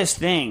hardest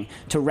thing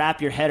to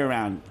wrap your head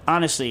around,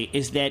 honestly,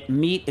 is that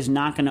meat is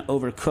not going to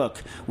overcook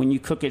when you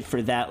cook it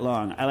for that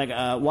long.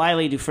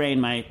 Wiley Dufresne,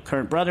 my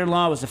current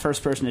brother-in-law, was the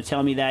first person to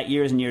tell me that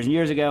years and years and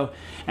years ago.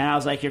 And I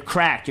was like, you're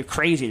cracked. You're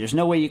crazy. There's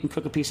no way you can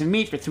cook a piece of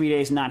meat for 3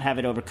 days and not have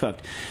it overcooked.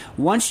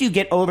 Once you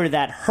get over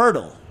that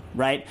hurdle,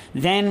 right,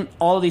 then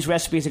all of these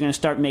recipes are going to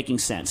start making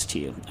sense to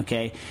you,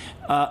 okay?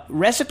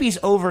 Recipes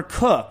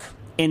overcook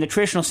in the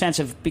traditional sense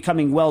of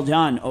becoming well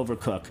done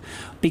overcook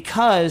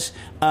because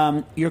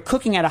you're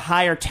cooking at a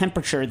higher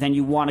temperature than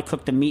you want to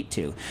cook the meat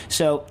to.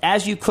 So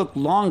as you cook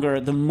longer,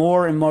 the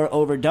more and more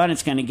overdone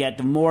it's going to get,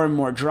 the more and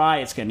more dry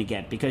it's going to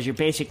get because you're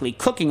basically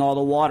cooking all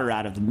the water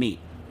out of the meat,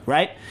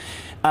 right?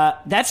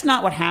 That's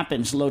not what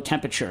happens low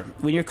temperature.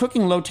 When you're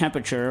cooking low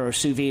temperature or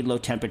sous vide low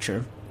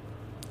temperature,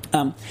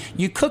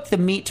 you cook the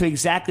meat to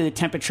exactly the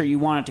temperature you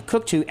want it to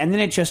cook to, and then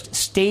it just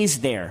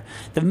stays there.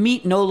 The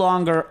meat no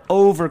longer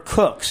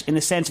overcooks in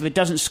the sense of it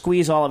doesn't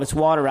squeeze all of its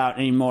water out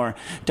anymore,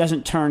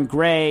 doesn't turn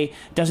gray,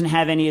 doesn't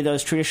have any of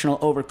those traditional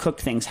overcooked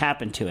things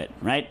happen to it,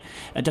 right?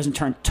 It doesn't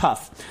turn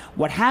tough.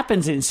 What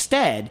happens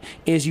instead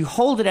is you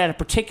hold it at a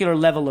particular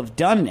level of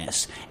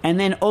doneness,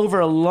 and then over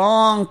a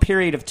long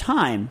period of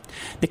time,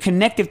 the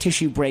connective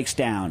tissue breaks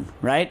down,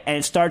 right? And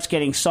it starts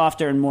getting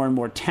softer and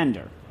more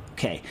tender.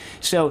 Okay,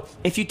 so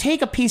if you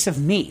take a piece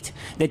of meat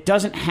that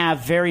doesn't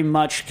have very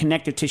much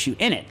connective tissue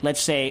in it,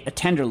 let's say a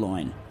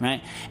tenderloin,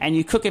 right, and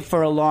you cook it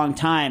for a long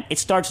time, it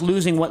starts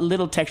losing what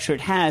little texture it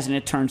has and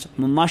it turns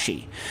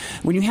mushy.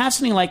 When you have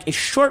something like a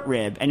short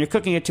rib and you're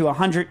cooking it to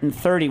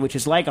 130, which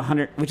is like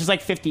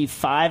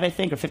 55, I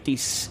think, or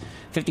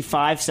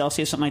 55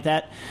 Celsius, something like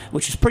that,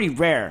 which is pretty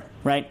rare,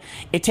 right?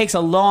 It takes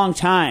a long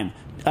time.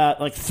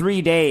 Like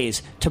 3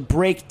 days to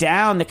break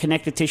down the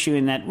connective tissue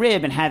in that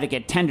rib and have it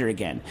get tender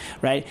again,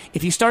 right?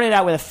 If you started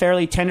out with a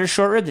fairly tender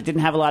short rib that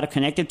didn't have a lot of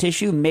connective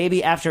tissue,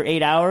 maybe after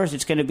 8 hours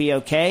it's going to be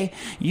okay.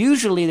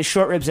 Usually the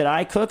short ribs that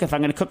I cook, if I'm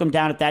going to cook them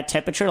down at that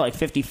temperature, like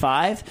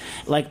 55,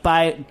 like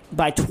by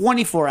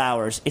 24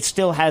 hours, it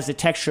still has the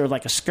texture of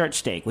like a skirt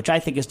steak, which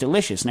I think is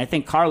delicious. And I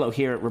think Carlo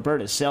here at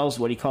Roberta's sells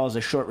what he calls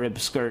a short rib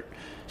skirt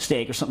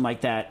steak or something like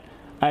that.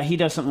 He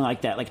does something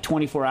like that, like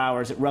 24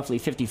 hours at roughly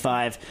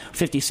 55,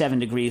 57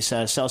 degrees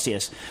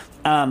Celsius,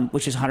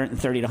 which is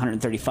 130 to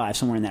 135,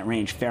 somewhere in that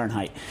range,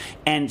 Fahrenheit.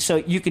 And so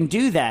you can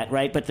do that,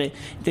 right? But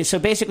so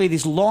basically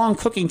these long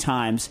cooking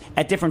times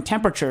at different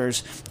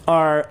temperatures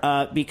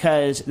are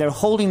because they're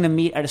holding the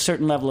meat at a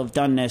certain level of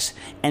doneness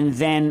and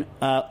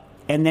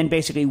then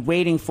basically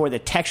waiting for the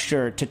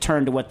texture to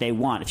turn to what they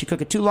want. If you cook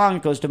it too long,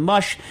 it goes to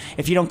mush.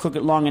 If you don't cook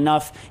it long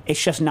enough,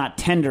 it's just not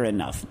tender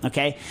enough,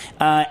 okay?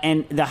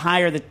 And the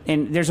higher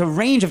and there's a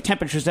range of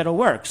temperatures that'll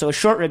work. So a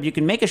short rib, you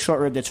can make a short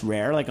rib that's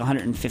rare, like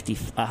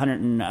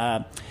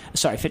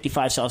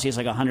 55 Celsius,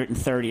 like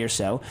 130 or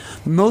so.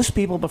 Most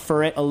people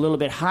prefer it a little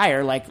bit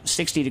higher, like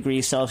 60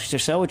 degrees Celsius or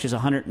so, which is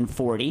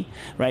 140,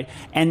 right?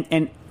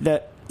 And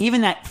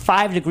even that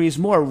 5 degrees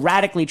more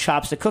radically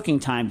chops the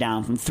cooking time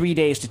down from 3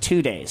 days to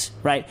 2 days,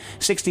 right?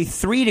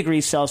 63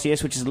 degrees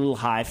Celsius, which is a little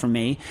high for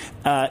me,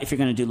 if you're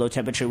going to do low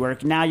temperature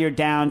work. Now you're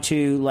down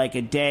to like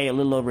a day, a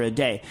little over a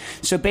day.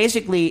 So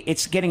basically,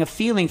 it's getting a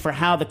feeling for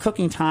how the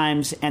cooking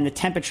times and the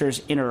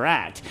temperatures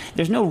interact.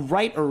 There's no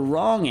right or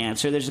wrong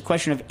answer. There's a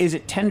question of, is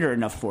it tender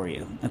enough for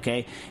you?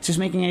 Okay? Is this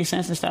making any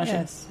sense, Nastasha?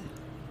 Yes.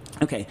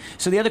 Okay,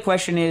 so the other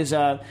question is,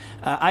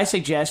 I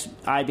suggest,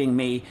 I being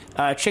me,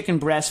 chicken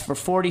breast for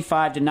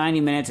 45 to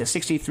 90 minutes at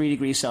 63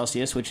 degrees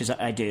Celsius, which is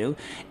I do,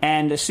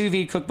 and the sous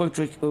vide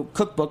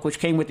cookbook, which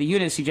came with the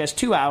unit, suggests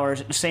 2 hours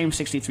at the same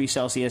 63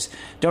 Celsius.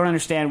 Don't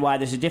understand why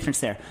there's a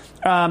difference there.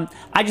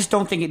 I just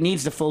don't think it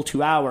needs the full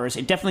 2 hours.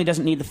 It definitely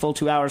doesn't need the full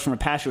 2 hours from a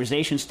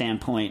pasteurization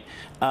standpoint,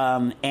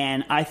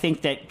 and I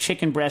think that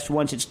chicken breast,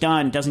 once it's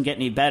done, doesn't get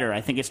any better.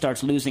 I think it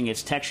starts losing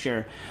its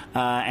texture,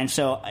 and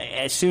so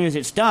as soon as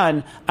it's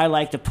done, I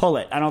like to pull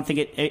it. I don't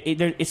think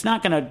it's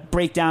not going to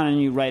break down on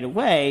you right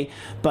away,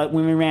 but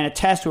when we ran a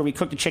test where we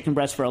cooked the chicken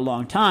breast for a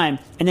long time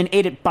and then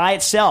ate it by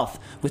itself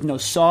with no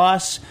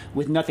sauce,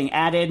 with nothing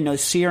added, no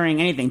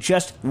searing, anything,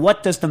 just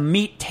what does the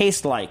meat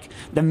taste like?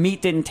 The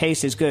meat didn't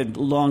taste as good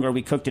the longer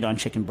we cooked it on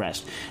chicken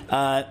breast.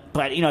 But,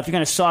 if you're going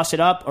to sauce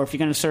it up or if you're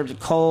going to serve it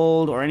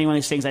cold or any one of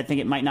these things, I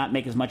think it might not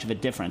make as much of a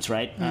difference,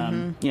 right?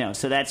 Mm-hmm.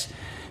 So that's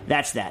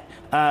that.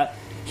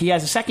 He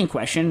has a second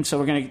question, so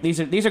we're going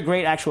to. These are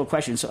great actual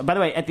questions. So, by the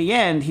way, at the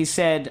end, he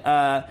said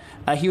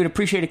he would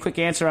appreciate a quick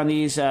answer on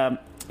these.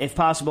 if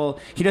possible.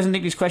 He doesn't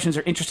think these questions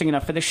are interesting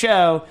enough for the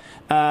show,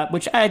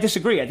 which I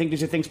disagree. I think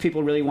these are things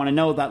people really want to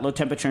know about low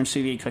temperature and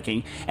sous vide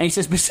cooking. And he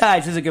says,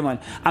 besides, this is a good one,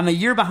 I'm a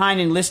year behind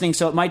in listening,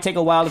 so it might take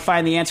a while to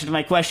find the answer to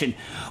my question.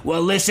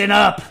 Well, listen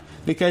up,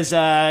 because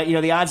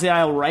the odds that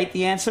I'll write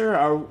the answer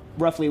are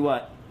roughly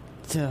what?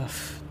 0,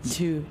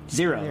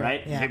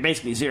 right? Yeah.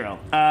 Basically 0.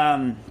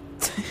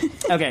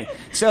 Okay,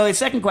 so his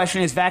second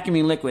question is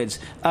vacuuming liquids.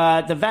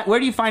 Where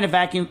do you find a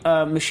vacuum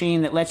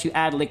machine that lets you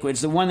add liquids?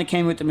 The one that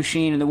came with the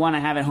machine and the one I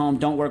have at home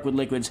don't work with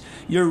liquids.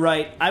 You're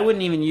right. I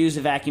wouldn't even use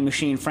a vacuum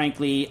machine,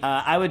 frankly.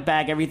 I would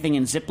bag everything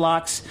in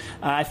Ziplocs.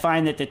 I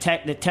find that the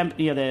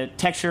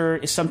texture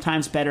is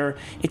sometimes better.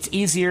 It's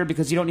easier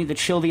because you don't need to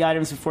chill the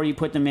items before you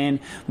put them in.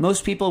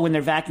 Most people, when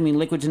they're vacuuming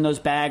liquids in those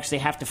bags, they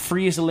have to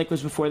freeze the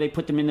liquids before they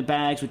put them in the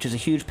bags, which is a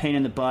huge pain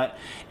in the butt.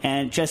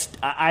 And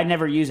I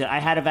never use it. I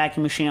had a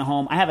vacuum machine at home.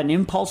 I have an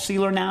impulse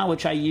sealer now,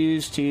 which I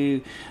use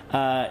to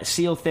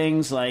seal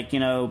things like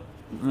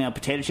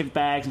potato chip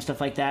bags and stuff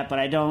like that. But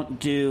I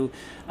don't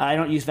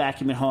use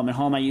vacuum at home. At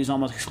home, I use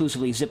almost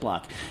exclusively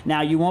Ziploc.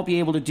 Now, you won't be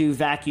able to do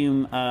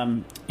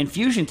vacuum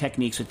infusion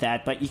techniques with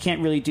that, but you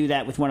can't really do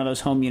that with one of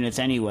those home units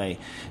anyway.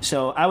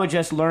 So I would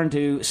just learn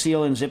to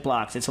seal in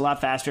Ziplocs. It's a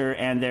lot faster,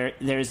 and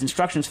there's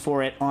instructions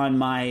for it on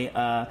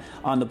my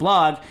on the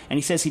blog. And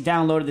he says he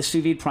downloaded the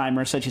sous vide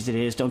primer, such as it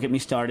is. Don't get me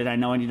started. I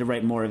know I need to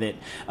write more of it.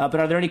 But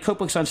are there any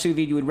cookbooks on sous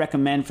vide you would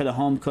recommend for the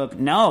home cook?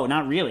 No,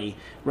 not really.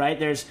 Right?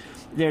 There's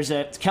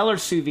a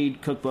Keller's sous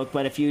vide cookbook,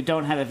 but if you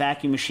don't have a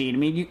vacuum machine, I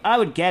mean, I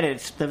would get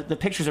it. The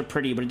pictures are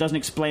pretty, but it doesn't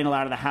explain a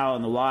lot of the how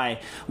and the why.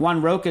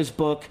 Juan Roca's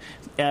book,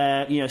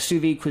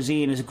 sous vide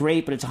cuisine, is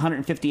great, but it's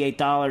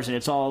 $158, and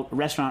it's all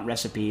restaurant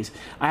recipes.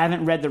 I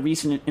haven't read the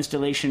recent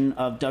installation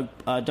of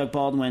Doug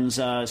Baldwin's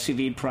sous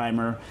vide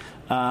primer.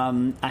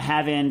 I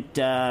haven't.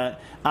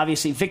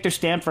 Obviously, Victor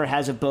Stamfer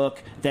has a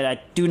book that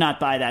I do not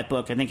buy that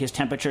book. I think his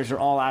temperatures are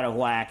all out of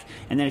whack.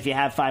 And then if you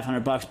have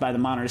 $500, buy the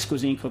Monarch's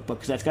Cuisine cookbook,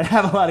 because that's going to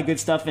have a lot of good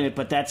stuff in it.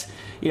 But that's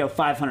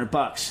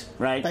 $500,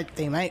 right? But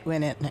they might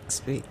win it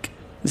next week.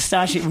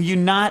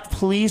 Nastasha,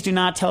 please do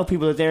not tell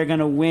people that they're going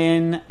to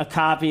win a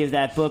copy of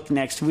that book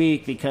next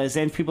week, because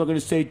then people are going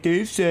to say,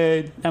 Dave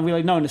said. And we're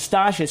like, no,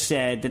 Nastasha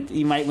said that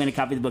you might win a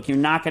copy of the book. You're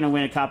not going to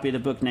win a copy of the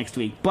book next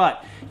week.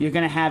 But you're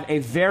going to have a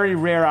very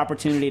rare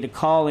opportunity to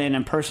call in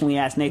and personally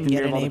ask Nathan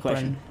Beerbold the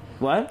question.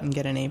 What? And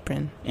get an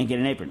apron.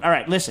 All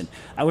right, listen.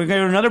 We're going to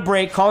do another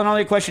break. Call in all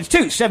your questions to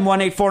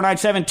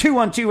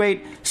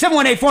 718-497-2128.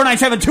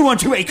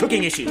 718-497-2128.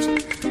 Cooking Issues.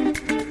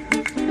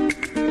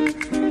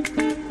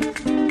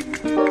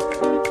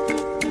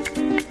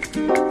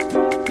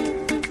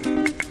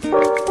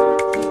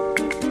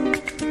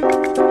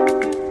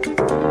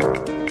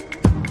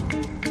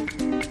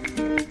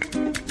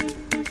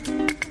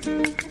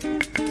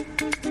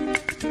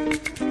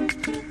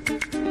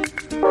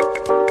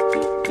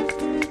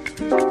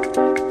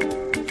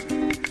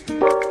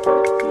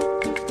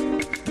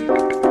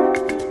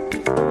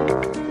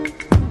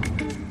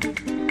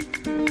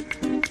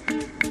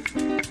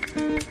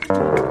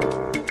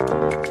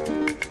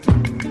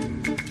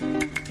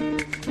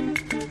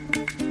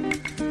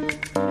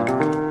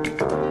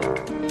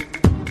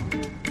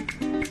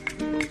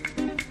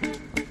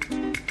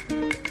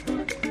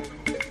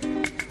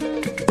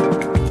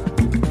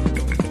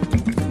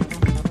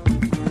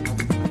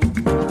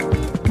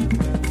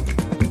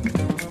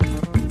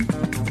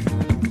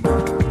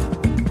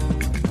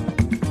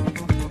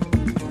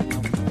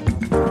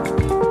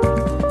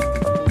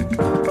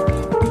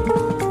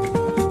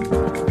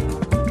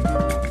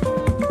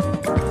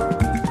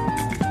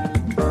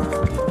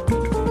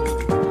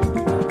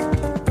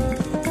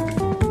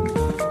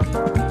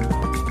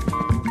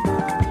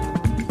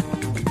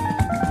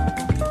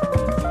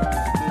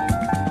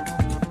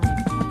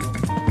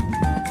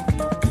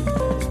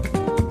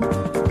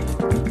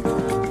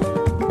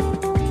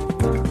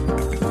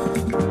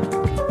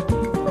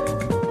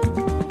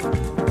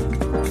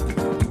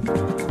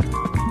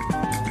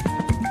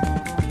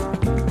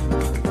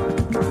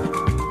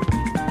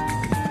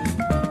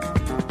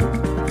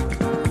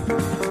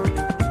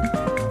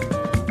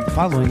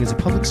 Following is a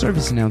public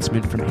service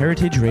announcement from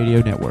Heritage Radio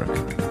Network.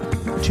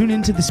 Tune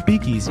in to The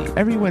Speakeasy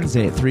every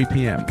Wednesday at 3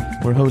 p.m.,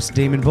 where host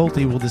Damon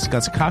Bolte will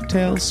discuss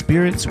cocktails,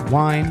 spirits,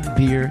 wine,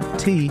 beer,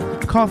 tea,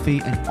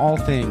 coffee, and all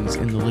things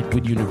in the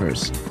liquid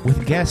universe,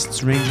 with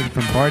guests ranging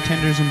from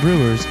bartenders and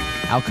brewers,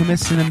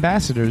 alchemists and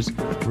ambassadors,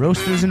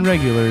 roasters and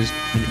regulars,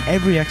 and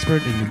every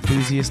expert and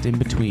enthusiast in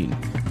between.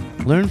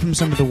 Learn from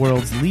some of the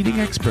world's leading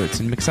experts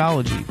in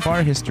mixology,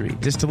 bar history,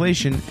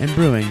 distillation, and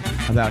brewing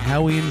about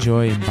how we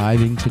enjoy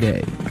imbibing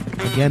today.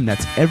 Again,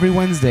 that's every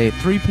Wednesday at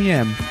 3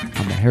 p.m.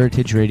 on the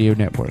Heritage Radio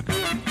Network.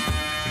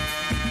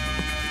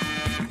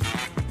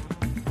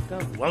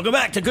 Welcome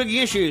back to Cooking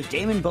Issues.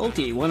 Damon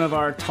Bolte, one of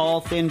our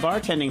tall, thin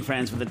bartending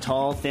friends with a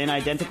tall, thin,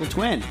 identical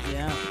twin.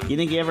 Yeah. You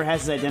think he ever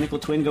has his identical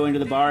twin go into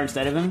the bar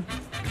instead of him?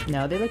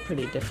 No, they look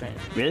pretty different.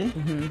 Really?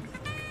 Mm-hmm.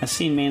 I've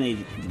seen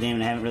mainly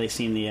Damon. I haven't really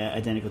seen the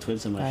identical twin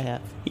so much. I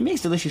have. He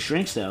makes delicious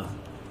drinks, though.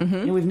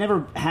 Mm-hmm. We've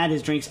never had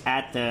his drinks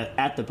at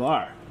the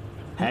bar.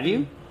 Have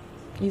you?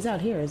 He's out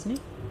here, isn't he?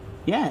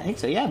 Yeah, I think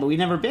so. Yeah, but we've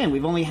never been.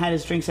 We've only had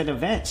his drinks at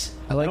events.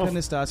 I like how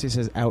Nastasia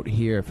says "out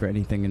here" for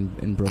anything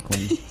in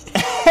Brooklyn.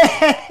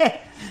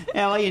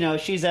 Yeah, well,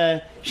 she's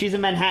a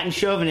Manhattan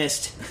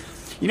chauvinist.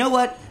 You know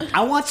what?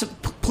 I want some.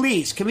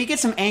 Please, can we get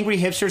some angry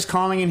hipsters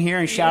calling in here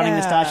and shouting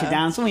Nastasia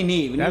down? That's what we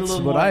need. That's a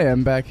little what more. I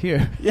am back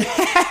here.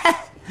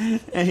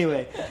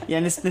 Anyway, yeah,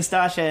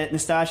 Nastasia and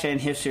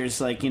hipsters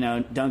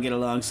don't get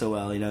along so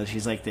well.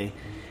 She's like the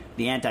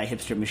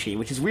anti-hipster machine,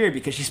 which is weird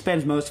because she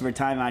spends most of her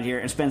time out here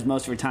and spends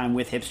most of her time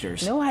with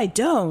hipsters. No, I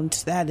don't.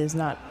 That is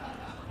not.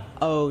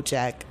 Oh,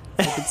 Jack.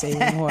 I could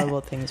say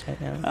horrible things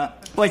right now.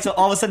 Wait, so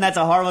all of a sudden that's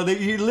a horrible...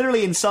 You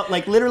literally insult...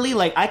 Literally,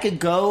 I could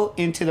go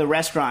into the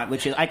restaurant,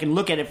 which is... I can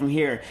look at it from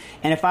here,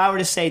 and if I were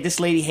to say,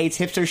 this lady hates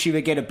hipsters, she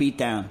would get a beat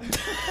down.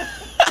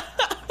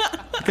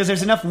 Because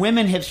there's enough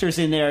women hipsters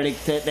in there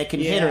that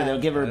can hit her. They'll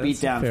give her a beat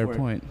down. Fair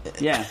point.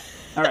 Yeah.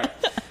 All right.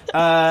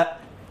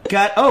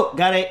 Got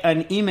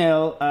an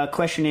email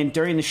question in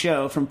during the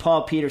show from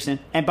Paul Peterson.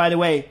 And by the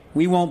way,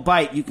 we won't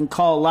bite. You can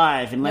call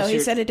live unless he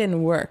said it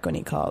didn't work when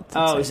he called.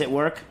 Oh, does it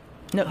work?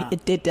 No,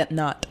 it did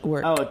not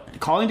work. Oh,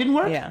 calling didn't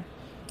work? Yeah.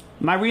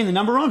 Am I reading the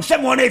number wrong?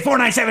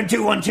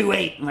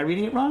 718-497-2128. Am I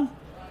reading it wrong?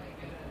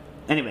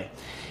 Anyway,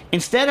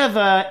 instead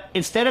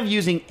of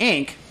using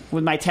ink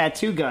with my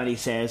tattoo gun, he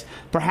says,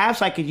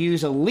 perhaps I could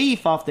use a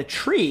leaf off the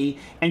tree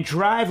and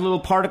drive little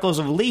particles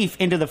of leaf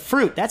into the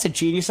fruit. That's a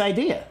genius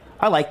idea.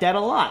 I like that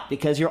a lot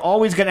because you're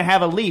always going to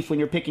have a leaf when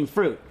you're picking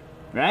fruit,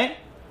 right?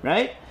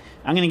 Right?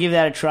 I'm going to give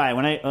that a try.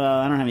 When I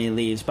don't have any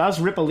leaves, but I'll just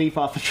rip a leaf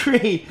off a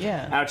tree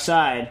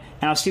outside,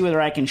 and I'll see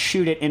whether I can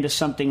shoot it into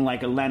something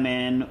like a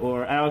lemon,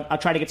 or I'll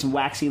try to get some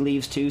waxy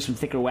leaves too, some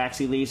thicker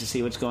waxy leaves to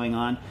see what's going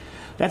on.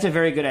 That's a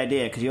very good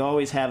idea because you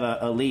always have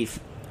a leaf.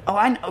 Oh,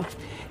 I know.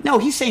 No,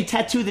 he's saying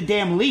tattoo the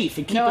damn leaf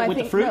and keep it with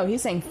the fruit. No,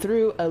 he's saying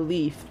through a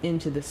leaf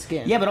into the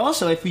skin. Yeah, but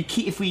also if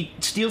we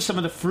steal some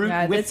of the fruit,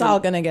 it's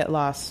all going to get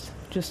lost.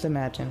 Just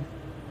imagine.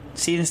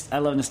 See, I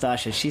love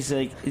Nastasia. She's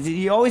like,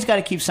 you always got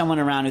to keep someone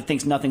around who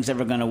thinks nothing's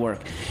ever going to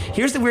work.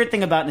 Here's the weird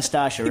thing about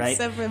Nastasia, right?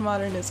 Except for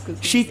modernist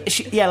cuisine.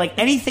 She like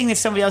anything that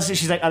somebody else says,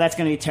 she's like, oh, that's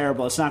going to be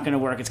terrible. It's not going to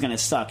work. It's going to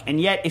suck. And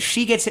yet, if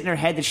she gets it in her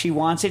head that she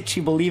wants it, she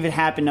believe it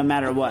happened no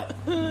matter what.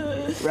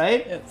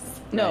 Right? Yes.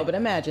 No, but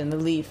imagine the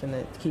leaf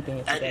and keeping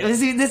it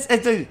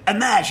together.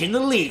 Imagine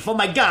the leaf. Oh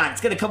my God, it's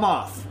going to come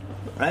off.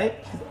 Right?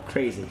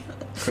 Crazy.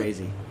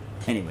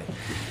 Anyway,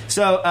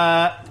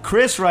 so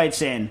Chris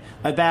writes in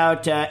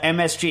about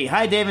MSG.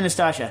 Hi, Dave and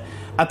Nastasia.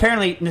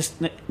 Apparently,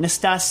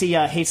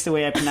 Nastasia hates the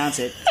way I pronounce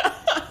it,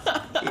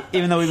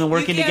 even though we've been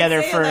working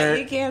together for...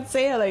 You can't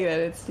say it like that.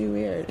 It's too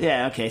weird.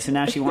 Yeah, okay, so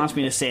now she wants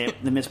me to say it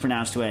the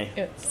mispronounced way.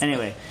 Yes.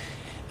 Anyway,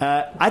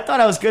 I thought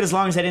I was good as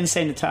long as I didn't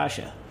say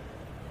Natasha.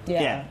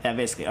 Yeah,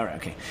 basically. All right,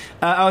 okay.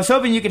 I was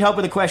hoping you could help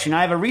with a question.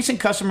 I have a recent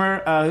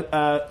customer.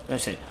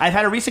 I've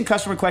had a recent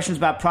customer questions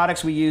about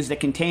products we use that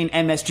contain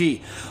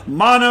MSG,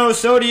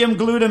 monosodium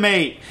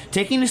glutamate.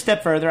 Taking a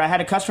step further, I had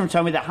a customer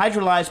tell me that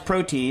hydrolyzed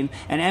protein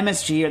and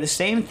MSG are the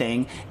same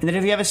thing, and that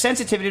if you have a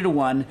sensitivity to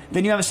one,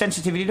 then you have a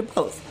sensitivity to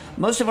both.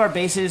 Most of our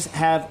bases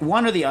have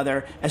one or the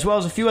other, as well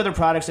as a few other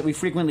products that we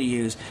frequently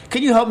use.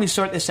 Can you help me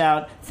sort this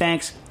out?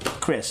 Thanks,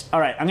 Chris. All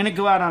right, I'm going to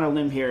go out on a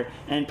limb here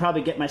and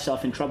probably get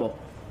myself in trouble.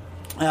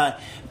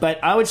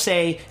 But I would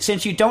say,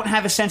 since you don't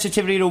have a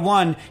sensitivity to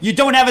one, you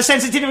don't have a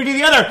sensitivity to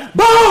the other.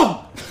 Boom!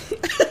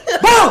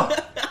 Boom!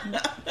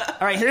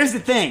 All right, here's the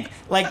thing.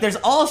 Like, there's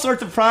all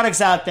sorts of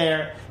products out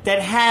there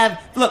that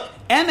have... Look,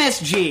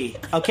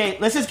 MSG, okay,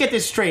 let's just get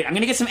this straight. I'm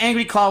going to get some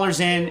angry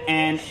callers in,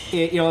 and,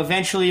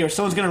 eventually, or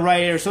someone's going to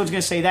write it, or someone's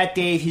going to say, that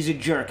Dave, he's a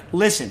jerk.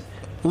 Listen,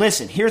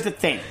 here's the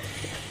thing.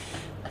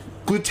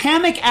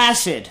 Glutamic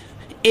acid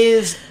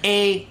is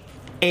an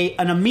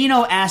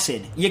amino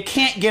acid. You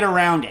can't get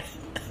around it.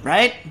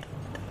 Right?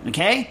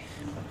 Okay?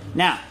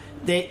 Now,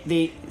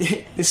 the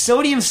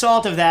sodium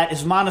salt of that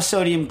is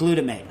monosodium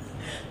glutamate.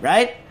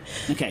 Right?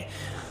 Okay.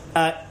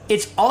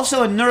 It's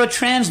also a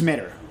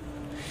neurotransmitter.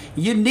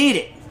 You need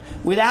it.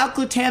 Without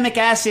glutamic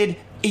acid,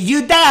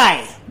 you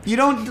die. You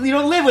don't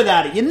live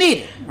without it. You need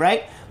it,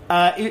 right?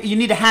 You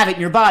need to have it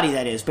in your body,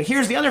 that is. But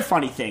here's the other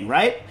funny thing,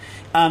 right?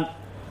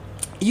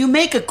 You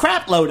make a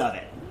crap load of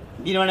it.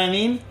 You know what I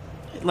mean?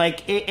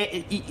 Like,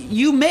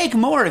 you make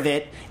more of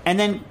it and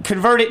then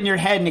convert it in your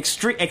head and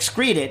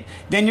excrete it,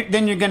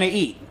 then you're going to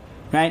eat,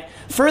 right?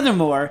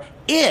 Furthermore,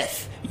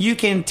 if you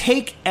can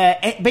take...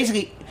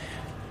 basically,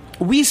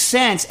 we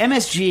sense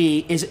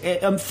MSG is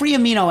free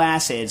amino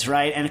acids,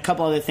 right, and a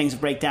couple other things to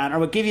break down, or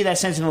what give you that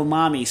sense of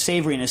umami,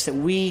 savoriness that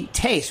we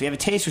taste. We have a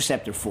taste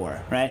receptor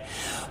for, right?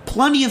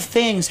 Plenty of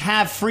things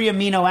have free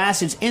amino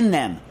acids in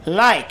them,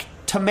 like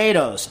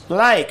tomatoes,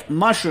 like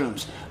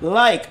mushrooms,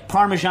 like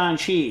Parmesan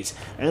cheese,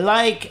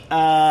 like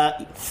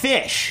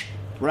fish,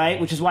 right?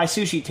 Which is why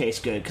sushi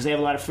tastes good, because they have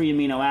a lot of free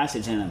amino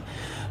acids in them.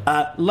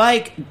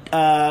 like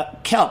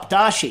kelp,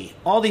 dashi,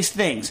 all these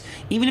things.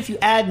 Even if you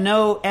add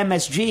no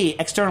MSG,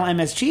 external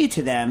MSG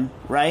to them,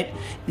 right,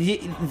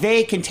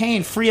 they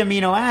contain free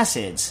amino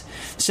acids.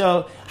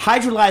 So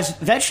hydrolyzed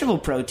vegetable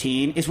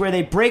protein is where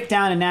they break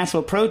down a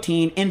natural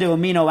protein into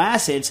amino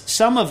acids,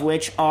 some of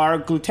which are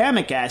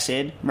glutamic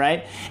acid,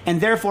 right,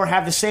 and therefore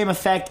have the same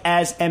effect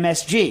as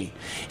MSG.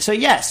 So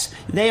yes,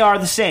 they are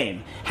the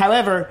same.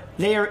 However,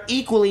 they are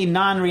equally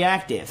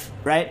non-reactive,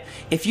 right?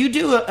 If you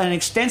do an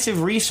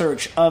extensive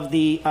research of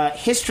the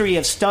history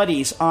of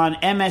studies on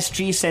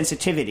MSG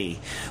sensitivity,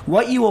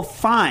 what you will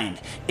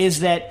find is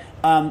that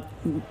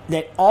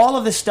that all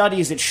of the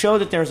studies that show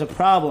that there's a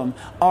problem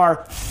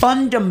are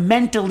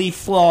fundamentally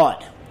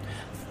flawed.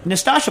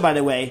 Nastasha, by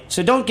the way,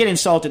 so don't get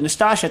insulted.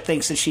 Nastasha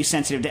thinks that she's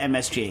sensitive to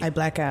MSG. I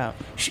black out.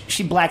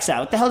 She blacks out.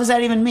 What the hell does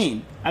that even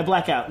mean? I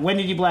black out. When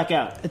did you black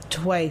out?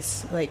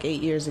 Twice, like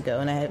 8 years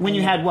ago. When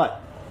you had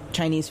what?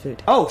 Chinese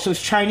food. Oh, so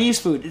it's Chinese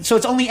food. So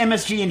it's only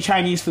MSG in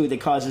Chinese food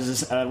that causes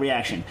this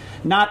reaction,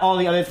 not all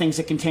the other things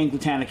that contain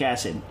glutamic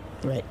acid.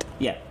 Right.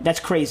 Yeah, that's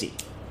crazy.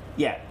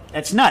 Yeah,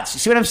 that's nuts. You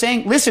see what I'm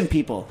saying? Listen,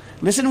 people.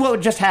 Listen to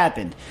what just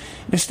happened.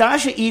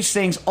 Nastasha eats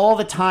things all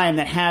the time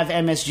that have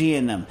MSG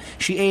in them.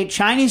 She ate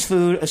Chinese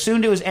food,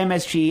 assumed it was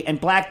MSG,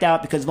 and blacked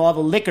out because of all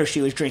the liquor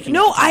she was drinking.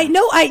 No, I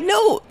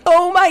know.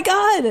 Oh, my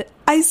God.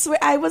 I swear,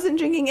 I wasn't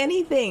drinking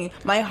anything.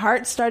 My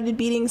heart started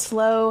beating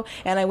slow,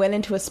 and I went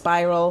into a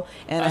spiral,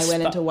 and I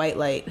went into white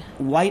light.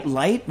 White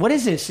light? What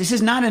is this? This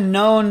is not a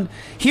known...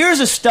 Here's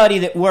a study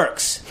that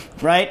works,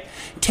 right?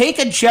 Take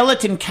a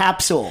gelatin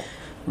capsule,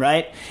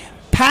 right?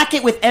 Pack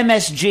it with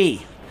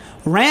MSG.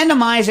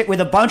 Randomize it with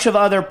a bunch of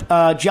other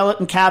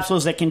gelatin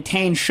capsules that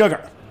contain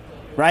sugar,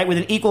 right, with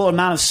an equal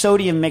amount of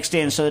sodium mixed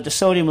in so that the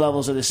sodium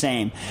levels are the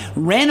same.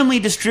 Randomly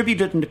distribute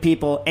them to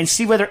people and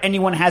see whether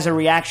anyone has a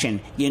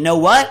reaction. You know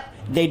what?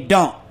 They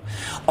don't.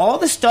 All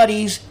the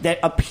studies that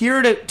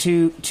appear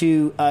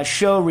to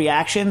show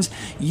reactions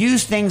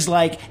use things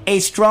like a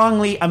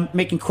strongly, I'm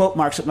making quote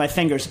marks with my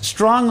fingers,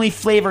 strongly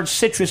flavored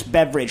citrus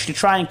beverage to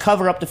try and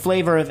cover up the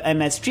flavor of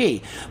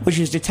MSG, which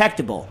is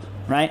detectable.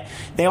 Right?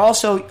 They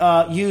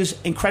also use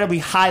incredibly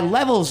high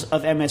levels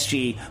of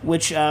MSG,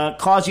 which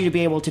cause you to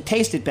be able to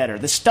taste it better.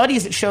 The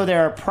studies that show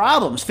there are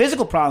problems,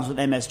 physical problems with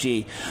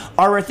MSG,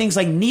 are where things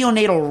like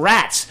neonatal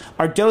rats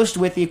are dosed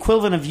with the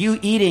equivalent of you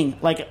eating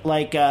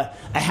like a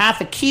half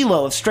a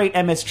kilo of straight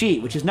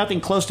MSG, which is nothing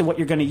close to what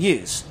you're going to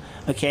use.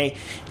 Okay?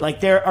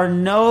 Like there are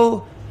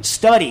no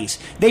studies.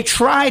 They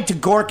tried to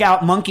gork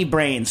out monkey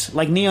brains,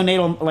 like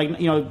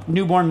neonatal,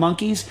 newborn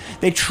monkeys.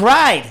 They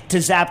tried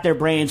to zap their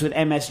brains with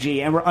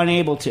MSG and were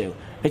unable to.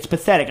 It's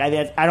pathetic.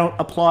 I don't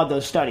applaud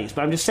those studies,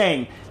 but I'm just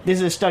saying this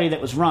is a study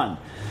that was run.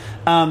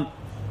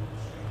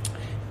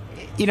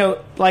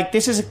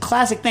 This is a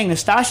classic thing.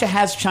 Nastasha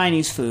has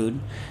Chinese food.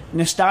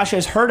 Nastasha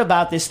has heard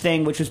about this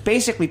thing, which was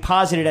basically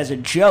posited as a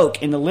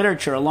joke in the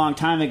literature a long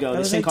time ago,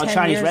 this thing called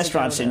Chinese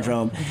restaurant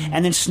syndrome,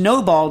 and then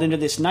snowballed into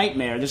this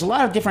nightmare. There's a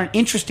lot of different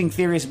interesting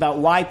theories about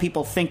why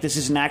people think this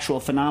is an actual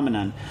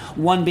phenomenon.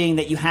 One being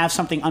that you have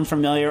something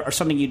unfamiliar or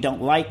something you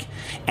don't like,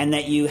 and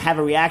that you have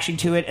a reaction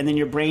to it, and then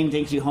your brain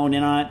thinks you hone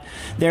in on it.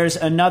 There's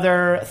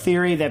another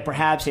theory that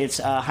perhaps it's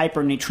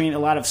hypernutrient, a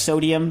lot of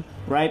sodium,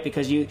 right?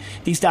 Because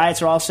these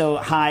diets are also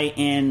high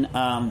in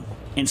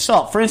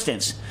salt. For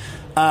instance,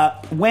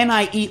 when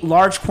I eat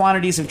large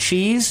quantities of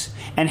cheese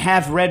and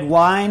have red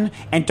wine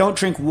and don't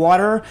drink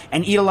water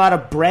and eat a lot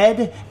of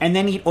bread and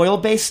then eat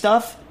oil-based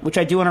stuff, which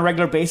I do on a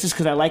regular basis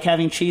because I like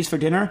having cheese for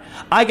dinner,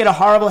 I get a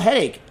horrible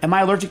headache. Am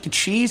I allergic to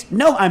cheese?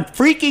 No, I'm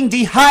freaking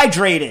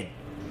dehydrated.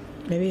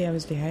 Maybe I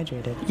was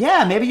dehydrated.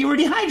 Yeah, maybe you were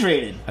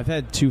dehydrated. I've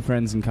had 2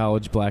 friends in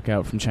college black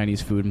out from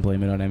Chinese food and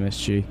blame it on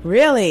MSG.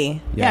 Really?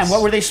 Yes. Yeah, and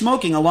what were they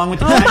smoking along with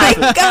the Oh Chinese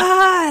my food?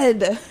 God!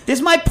 This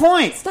is my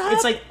point. Stop.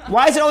 It's like,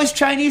 why is it always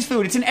Chinese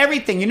food? It's in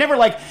everything. You never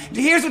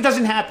here's what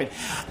doesn't happen.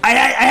 I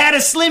had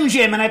a Slim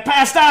Jim and I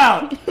passed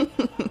out.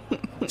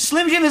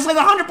 Slim Jim is like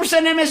 100%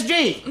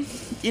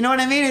 MSG. You know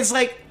what I mean? It's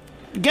like,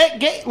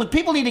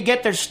 people need to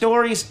get their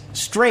stories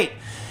straight.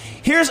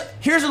 Here's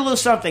a little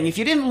something. If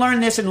you didn't learn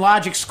this in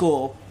logic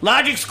school,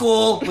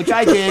 which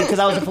I did because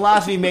I was a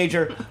philosophy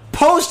major,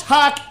 post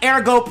hoc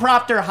ergo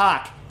propter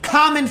hoc,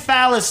 common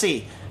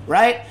fallacy,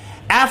 right?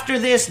 After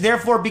this,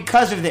 therefore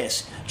because of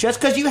this.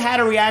 Just because you had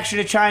a reaction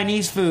to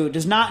Chinese food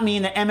does not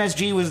mean that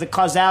MSG was the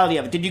causality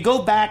of it. Did you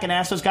go back and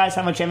ask those guys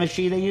how much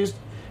MSG they used?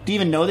 Do you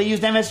even know they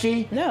used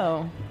MSG?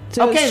 No.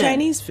 So okay, it's then.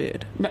 Chinese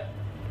food. No,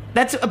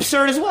 that's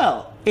absurd as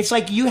well. It's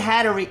like you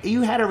had a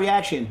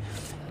reaction.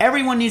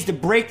 Everyone needs to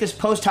break this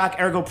post hoc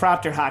ergo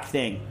propter hoc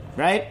thing,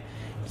 right?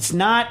 It's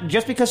not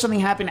just because something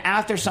happened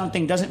after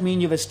something doesn't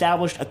mean you've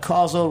established a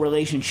causal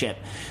relationship.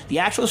 The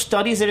actual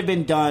studies that have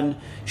been done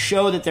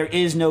show that there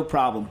is no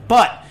problem.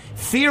 But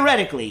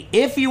theoretically,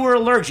 if you were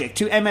allergic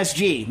to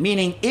MSG,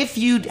 meaning if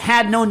you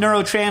had no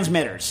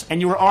neurotransmitters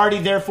and you were already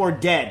therefore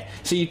dead,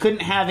 so you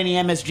couldn't have any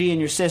MSG in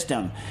your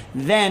system,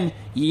 then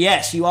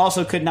yes, you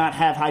also could not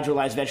have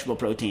hydrolyzed vegetable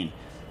protein.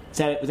 Was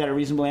that a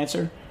reasonable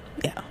answer?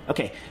 Yeah.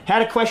 Okay.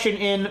 Had a question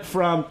in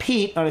from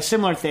Pete on a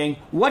similar thing.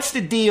 What's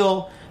the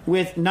deal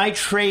with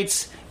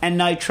nitrates and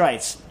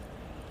nitrites.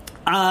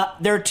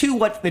 There are two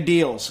what's the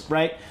deals,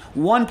 right?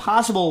 One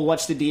possible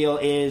what's the deal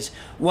is,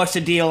 what's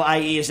the deal,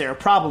 i.e. is there a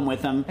problem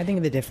with them? I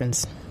think the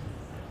difference.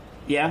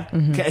 Yeah?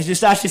 Mm-hmm.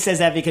 Sasha says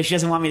that because she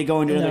doesn't want me to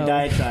go into another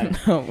diatribe.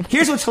 No.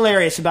 Here's what's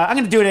hilarious about I'm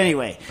going to do it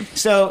anyway.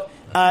 So,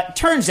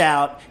 turns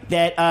out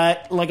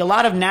that like a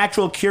lot of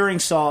natural curing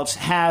salts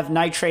have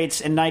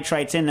nitrates and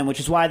nitrites in them, which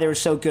is why they're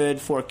so good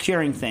for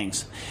curing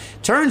things.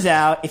 Turns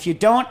out, if you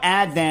don't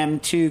add them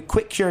to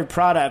quick-cured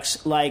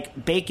products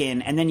like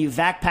bacon, and then you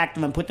vac pack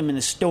them and put them in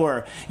the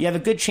store, you have a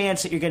good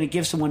chance that you're going to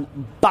give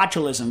someone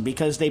botulism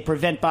because they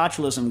prevent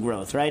botulism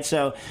growth, right?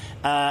 So,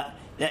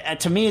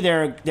 to me,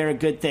 they're a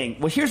good thing.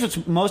 Well, here's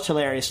what's most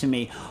hilarious to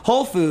me.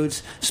 Whole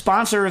Foods,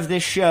 sponsor of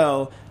this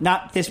show,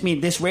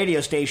 this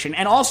radio station,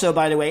 and also,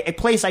 by the way, a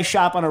place I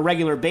shop on a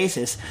regular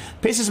basis,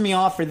 pisses me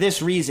off for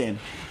this reason.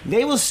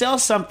 They will sell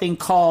something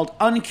called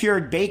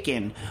uncured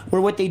bacon,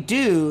 where what they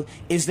do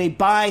is they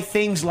buy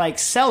things like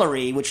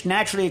celery, which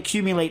naturally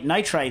accumulate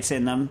nitrites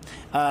in them,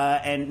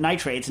 and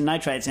nitrates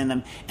in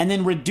them, and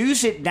then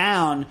reduce it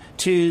down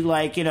to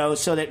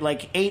so that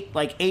eight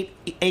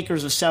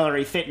acres of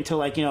celery fit into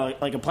like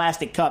a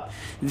plastic cup.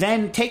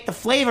 Then take the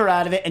flavor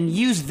out of it and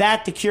use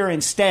that to cure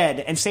instead,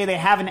 and say they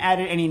haven't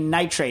added any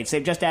nitrates;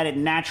 they've just added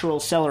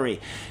natural celery.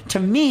 To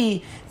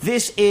me,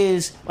 this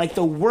is like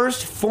the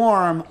worst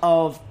form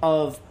of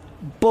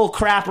bull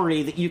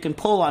crappery that you can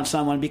pull on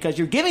someone, because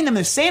you're giving them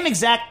the same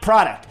exact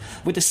product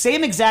with the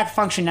same exact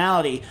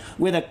functionality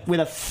with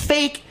a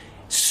fake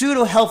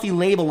pseudo-healthy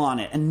label on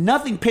it. And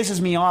nothing pisses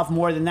me off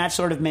more than that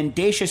sort of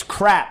mendacious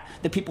crap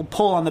that people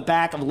pull on the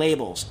back of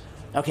labels.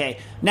 Okay,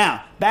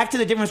 now, back to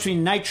the difference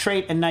between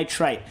nitrate and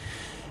nitrite.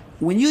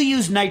 When you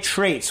use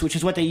nitrates, which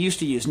is what they used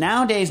to use,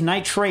 nowadays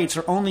nitrates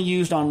are only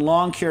used on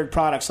long-cured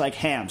products like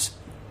hams.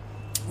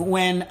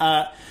 When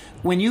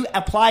you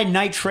apply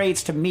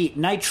nitrates to meat,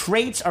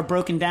 nitrates are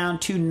broken down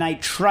to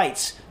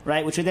nitrites,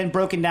 right, which are then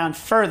broken down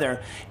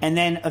further and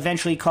then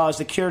eventually cause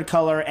the cured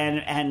color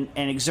and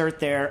exert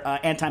their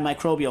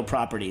antimicrobial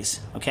properties,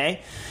 okay?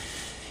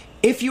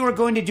 If you are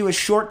going to do a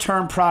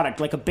short-term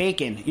product like a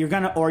bacon,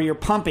 or you're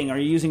pumping or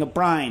you're using a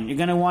brine, you're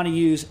going to want to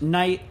use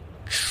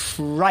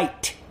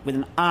nitrite with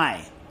an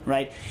I,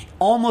 right?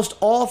 Almost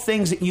all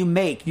things that you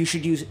make, you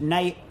should use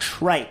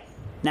nitrite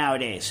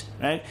nowadays,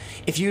 right?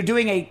 If you're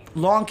doing a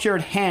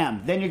long-cured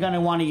ham, then you're going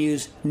to want to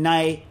use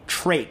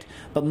nitrate.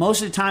 But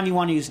most of the time you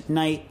want to use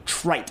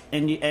nitrite.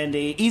 And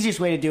the easiest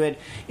way to do it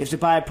is to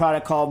buy a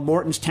product called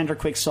Morton's Tender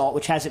Quick Salt,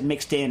 which has it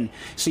mixed in,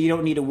 so you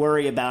don't need to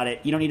worry about it.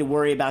 You don't need to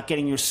worry about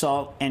getting your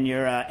salt and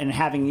your and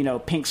having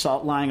pink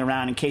salt lying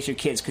around in case your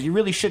kids, because you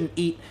really shouldn't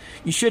eat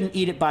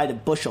it by the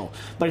bushel.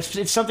 But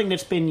it's something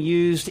that's been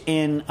used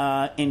in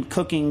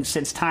cooking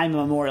since time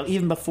immemorial,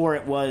 even before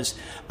it was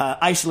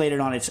isolated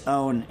on its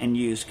own and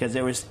used, because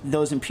there was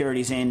those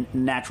impurities in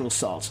natural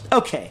salts.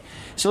 Okay,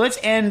 so let's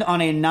end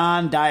on a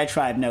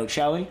non-diatribe note,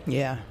 shall we?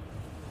 Yeah.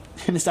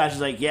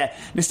 Nastasha's like, yeah.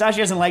 Nastasha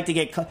doesn't like to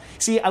get...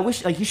 See, I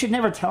wish... you should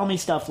never tell me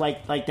stuff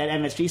like that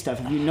MSG stuff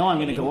if you know I'm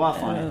going to go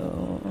off on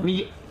it. I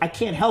mean, I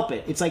can't help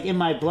it. It's like in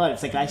my blood.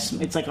 It's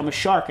like I'm a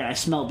shark and I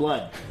smell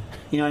blood.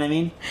 You know what I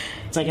mean?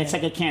 It's like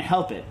I can't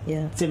help it.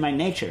 Yeah. It's in my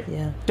nature.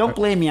 Yeah. Don't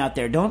blame me out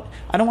there. I don't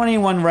want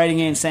anyone writing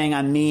in saying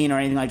I'm mean or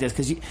anything like this,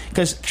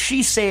 because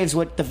she saves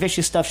the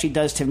vicious stuff she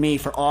does to me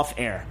for off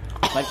air.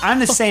 Like, I'm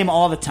the same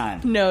all the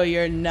time. No,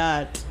 you're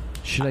not.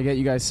 Should I get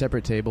you guys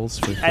separate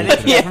tables? I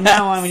think from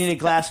now on we need a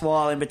glass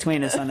wall in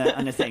between us on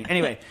the thing.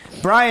 Anyway,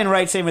 Brian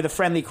writes in with a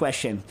friendly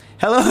question.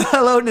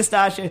 Hello,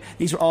 Nastasha.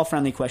 These are all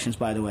friendly questions,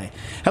 by the way.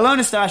 Hello,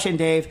 Nastasha and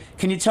Dave.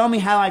 Can you tell me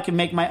how I can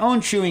make my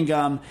own chewing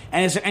gum,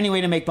 and is there any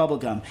way to make bubble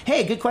gum?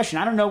 Hey, good question.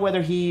 I don't know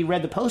whether he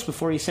read the post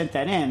before he sent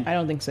that in. I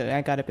don't think so.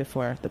 I got it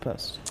before the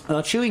post.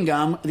 Well, chewing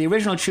gum, the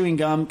original chewing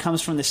gum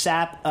comes from the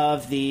sap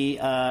of the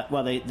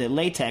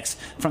latex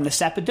from the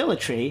sapodilla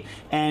tree,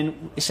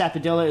 and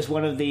sapodilla is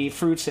one of the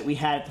fruits that we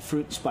had at the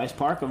Fruit and Spice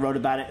Park. I wrote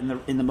about it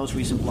in the most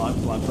recent blog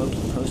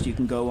post. You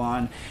can go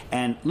on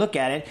and look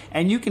at it,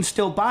 and you can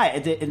still buy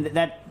it.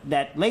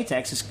 That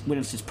latex is, when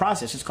it's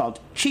processed, it's called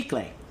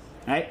chicle,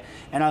 right?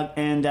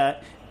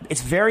 And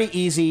it's very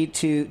easy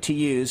to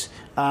use.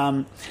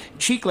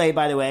 Chicle,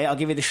 by the way, I'll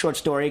give you the short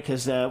story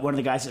because one of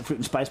the guys at Fruit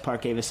and Spice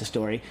Park gave us the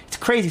story. It's a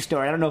crazy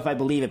story. I don't know if I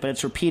believe it, but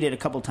it's repeated a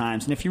couple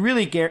times. And if you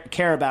really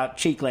care about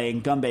chicle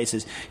and gum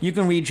bases, you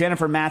can read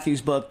Jennifer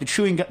Matthews' book,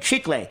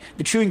 Chicle,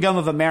 The Chewing Gum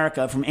of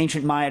America, From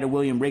Ancient Maya to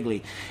William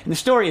Wrigley. And the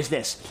story is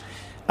this.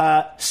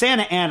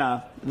 Santa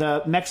Anna,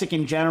 the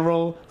Mexican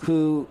general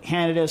who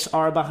handed us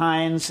our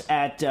behinds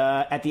at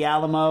the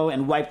Alamo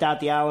and wiped out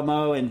the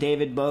Alamo, and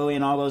David Bowie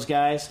and all those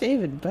guys.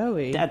 David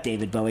Bowie? Not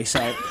David Bowie,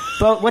 sorry.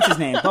 What's his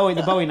name? Bowie,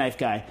 the Bowie knife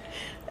guy.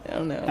 I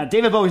don't know.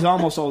 David Bowie's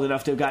almost old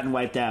enough to have gotten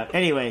wiped out.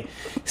 Anyway,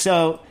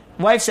 so...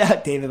 wipes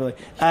out David Bowie.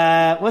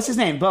 What's his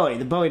name? Bowie,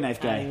 the Bowie knife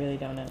guy. I really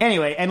don't know.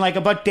 Anyway, and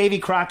like Davy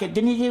Crockett,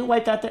 didn't he get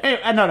wiped out there?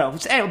 Anyway, no.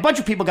 Anyway, a bunch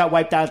of people got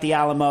wiped out at the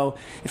Alamo.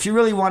 If you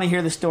really want to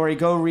hear the story,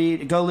 go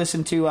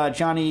listen to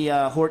Johnny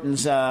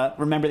Horton's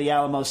 "Remember the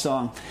Alamo"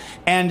 song.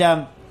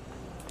 And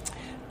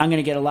I'm going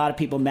to get a lot of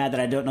people mad that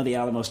I don't know the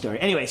Alamo story.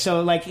 Anyway,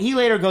 so like he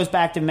later goes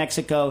back to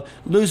Mexico,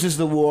 loses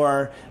the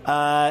war,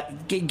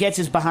 gets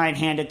his behind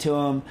handed to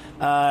him.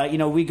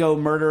 We go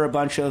murder a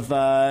bunch of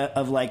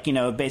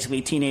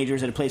basically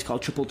teenagers at a place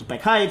called Chapultepec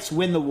Heights,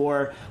 win the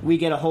war. We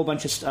get a whole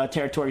bunch of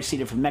territory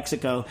ceded from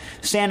Mexico.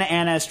 Santa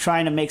Anna is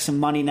trying to make some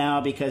money now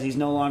because he's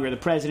no longer the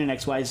president,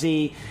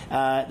 XYZ.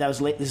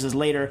 This is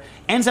later.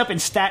 Ends up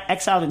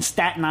exiled in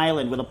Staten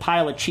Island with a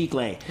pile of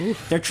chicle.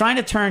 Oof. They're trying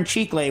to turn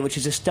chicle, which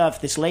is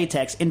this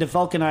latex, into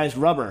vulcanized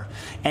rubber,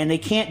 and they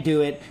can't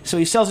do it, so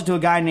he sells it to a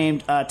guy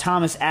named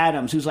Thomas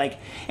Adams, who's like,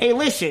 hey,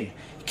 listen,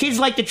 kids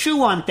like to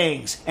chew on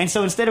things, and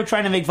so instead of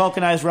trying to make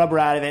vulcanized rubber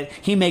out of it,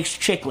 he makes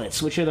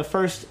chiclets, which are the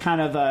first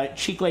kind of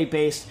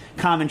chicle-based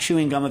common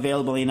chewing gum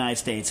available in the United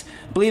States.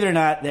 Believe it or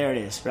not, there it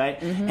is, right?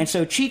 Mm-hmm. And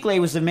so chicle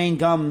was the main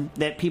gum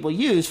that people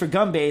used for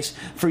gum base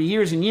for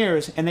years and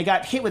years, and they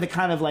got hit with a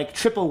kind of like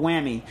triple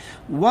whammy.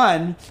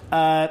 One,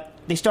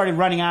 they started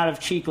running out of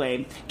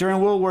chicle.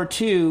 During World War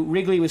II,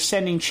 Wrigley was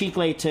sending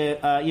chicle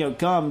to,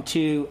 gum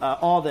to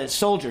all the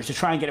soldiers to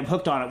try and get them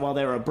hooked on it while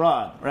they were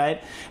abroad,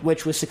 right?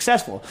 Which was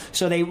successful.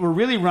 So they were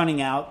really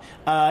running out.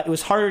 It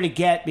was harder to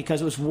get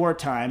because it was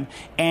wartime,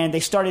 and they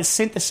started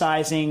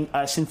synthesizing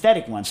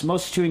synthetic ones.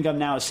 Most chewing gum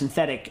now is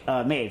synthetic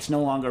made. It's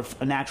no longer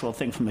a natural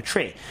thing from a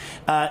tree.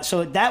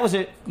 So that was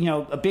a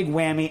big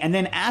whammy. And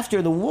then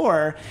after the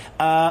war,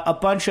 a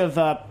bunch of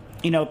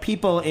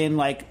people in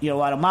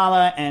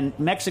Guatemala and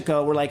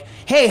Mexico were like,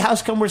 hey, how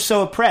come we're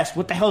so oppressed?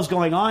 What the hell's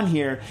going on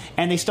here?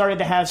 And they started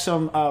to have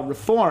some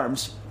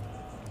reforms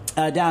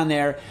down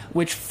there,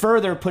 which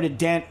further put a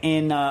dent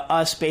in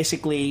us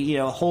basically,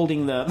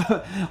 holding the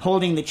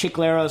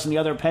chicleros and the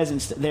other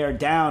peasants there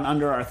down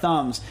under our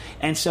thumbs.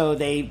 And so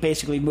they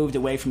basically moved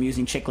away from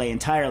using chicle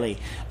entirely.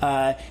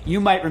 You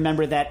might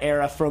remember that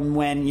era from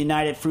when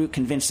United Fruit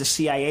convinced the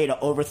CIA to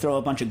overthrow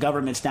a bunch of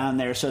governments down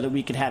there so that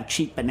we could have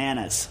cheap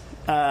bananas.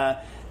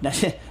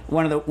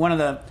 One of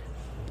the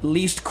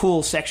least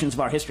cool sections of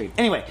our history.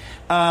 Anyway,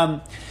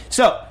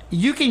 so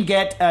you can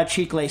get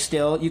chicle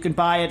still. You can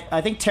buy it.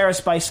 I think Terra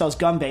Spice sells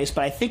gum base,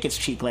 but I think it's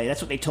chicle.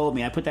 That's what they told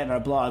me. I put that in our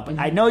blog. But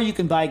I know you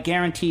can buy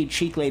guaranteed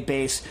chicle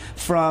base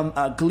from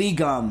Glee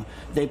Gum.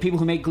 The people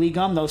who make Glee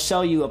Gum, they'll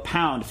sell you a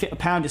pound. A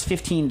pound is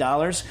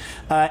 $15,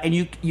 and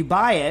you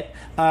buy it.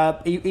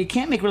 You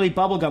can't make really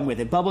bubble gum with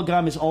it. Bubble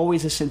gum is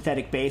always a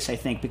synthetic base, I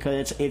think,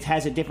 because it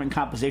has a different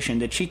composition.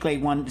 The chicle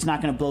one is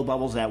not going to blow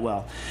bubbles that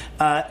well.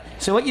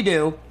 So what you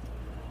do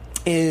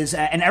is,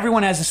 and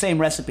everyone has the same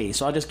recipe,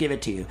 so I'll just give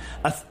it to you.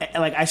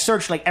 I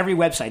searched every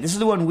website. This is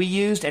the one we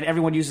used, and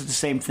everyone uses the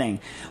same thing.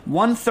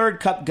 1/3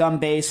 cup gum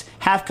base,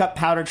 1/2 cup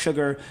powdered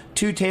sugar,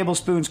 2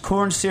 tablespoons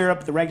corn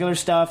syrup, the regular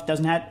stuff, does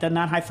not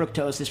high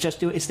fructose.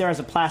 It's there as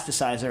a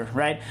plasticizer,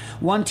 right?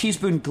 1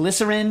 teaspoon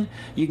glycerin.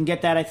 You can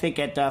get that, I think,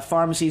 at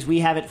pharmacies. We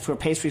have it for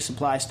pastry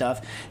supply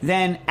stuff.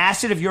 Then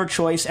acid of your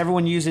choice.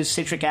 Everyone uses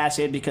citric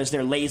acid because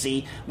they're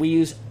lazy. We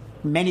use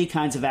many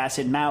kinds of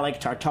acid,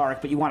 malic,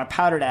 tartaric, but you want a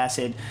powdered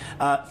acid,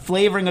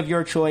 flavoring of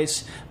your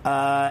choice,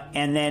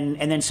 and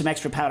then some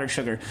extra powdered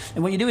sugar.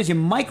 And what you do is you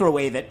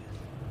microwave it.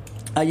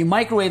 You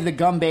microwave the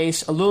gum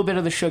base, a little bit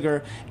of the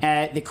sugar,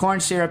 the corn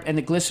syrup, and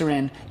the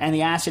glycerin, and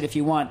the acid if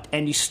you want,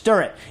 and you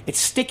stir it. It's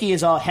sticky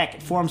as all heck.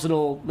 It forms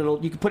little.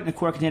 You can put it in a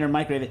quart container and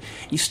microwave it.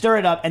 You stir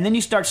it up, and then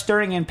you start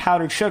stirring in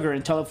powdered sugar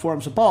until it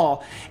forms a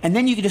ball, and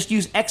then you can just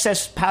use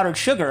excess powdered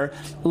sugar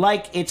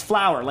like it's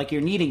flour, like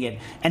you're kneading it,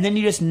 and then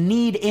you just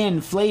knead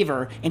in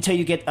flavor until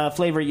you get a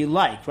flavor you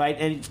like, right?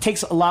 And it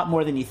takes a lot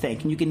more than you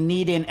think. And you can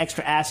knead in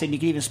extra acid, and you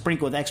can even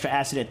sprinkle with extra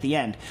acid at the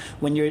end.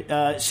 When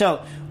you're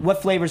so,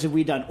 what flavors have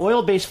we done?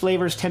 Oil-based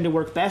flavors tend to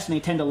work best, and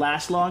they tend to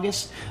last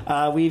longest.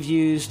 We've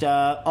used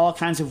all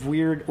kinds of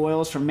weird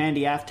oils from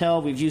Mandy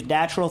Aftel. We've used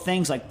natural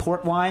things like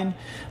port wine.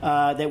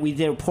 That we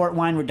did a port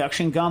wine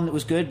reduction gum that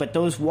was good, but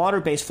those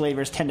water-based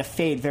flavors tend to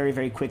fade very,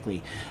 very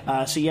quickly.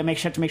 So you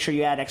have to make sure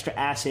you add extra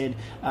acid.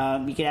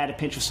 You can add a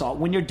pinch of salt.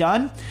 When you're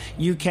done,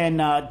 you can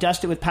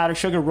dust it with powdered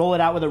sugar, roll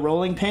it out with a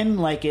rolling pin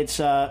like it's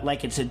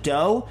a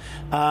dough.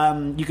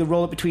 You can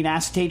roll it between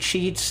acetate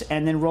sheets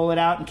and then roll it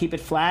out and keep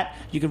it flat.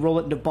 You can roll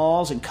it into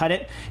balls and cut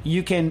it.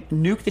 You can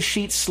nuke the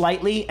sheets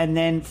slightly and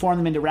then form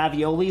them into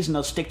raviolis, and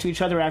they'll stick to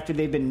each other after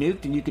they've been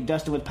nuked, and you could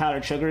dust them with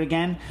powdered sugar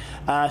again.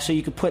 So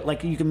you could put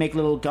you can make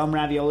little gum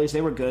raviolis.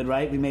 They were good,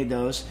 right? We made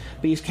those,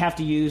 but you have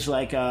to use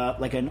like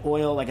an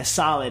oil, like a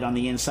solid on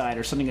the inside,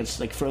 or something that's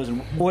like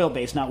frozen, oil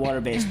based, not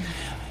water based.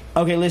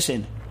 Okay,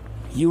 listen,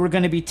 you were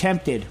going to be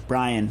tempted,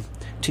 Brian,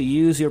 to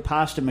use your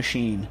pasta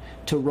machine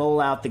to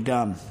roll out the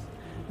gum.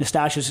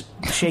 Nastasha's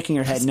shaking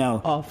her head.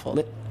 No,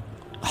 awful.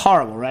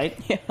 Horrible, right?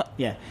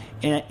 Yeah.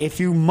 And if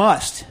you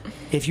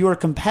are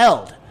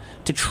compelled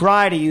to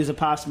try to use a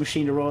pasta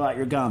machine to roll out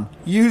your gum,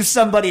 use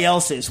somebody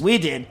else's. We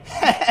did.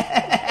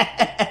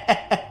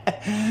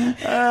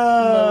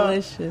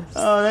 Delicious.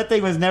 Oh, that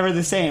thing was never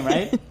the same,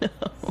 right? No.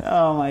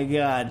 Oh, my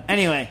God.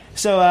 Anyway,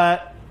 so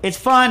it's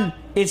fun.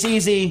 It's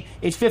easy.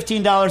 It's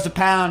 $15 a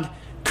pound.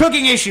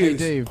 Cooking issues.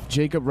 Hey, Dave,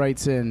 Jacob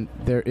writes in,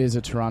 there is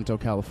a Toronto,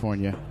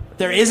 California.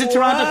 There is a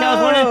Toronto,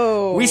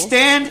 California? We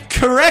stand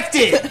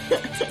corrected.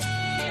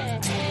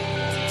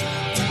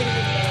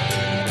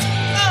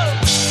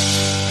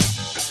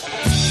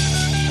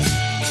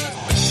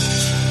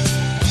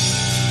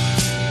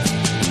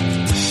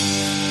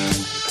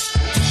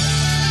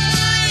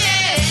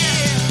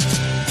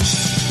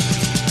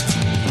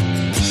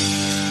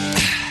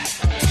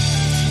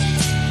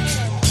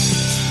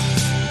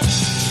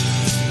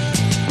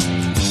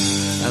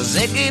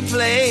 Ziggy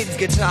played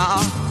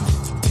guitar,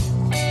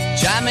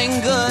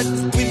 jamming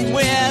good with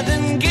Weird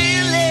and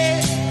Gilly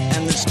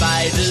and the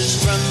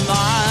Spiders from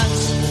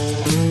Mars.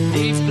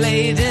 He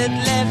played it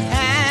left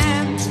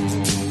hand,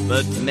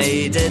 but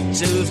made it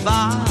too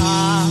far.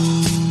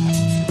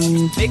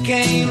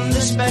 Became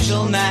the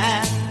special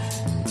man,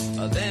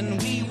 then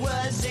we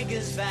were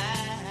Ziggy's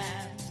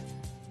band.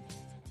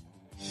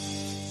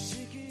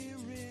 Ziggy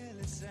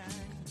really sang.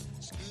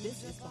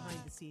 This is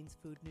Behind the Scenes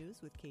Food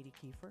News with Katie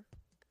Kiefer.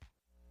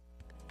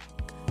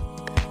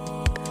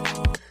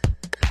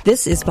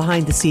 This is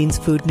Behind the Scenes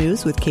Food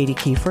News with Katie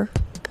Kiefer.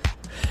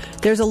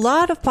 There's a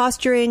lot of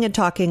posturing and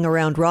talking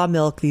around raw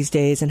milk these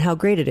days and how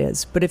great it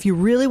is. But if you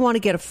really want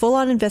to get a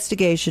full-on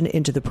investigation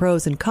into the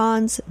pros and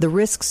cons, the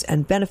risks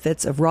and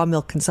benefits of raw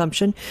milk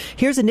consumption,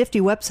 here's a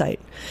nifty website,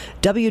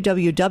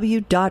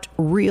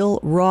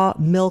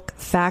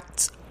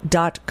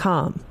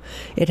 www.realrawmilkfacts.com.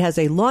 It has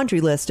a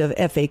laundry list of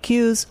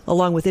FAQs,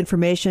 along with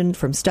information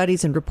from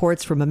studies and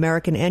reports from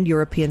American and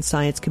European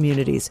science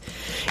communities.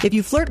 If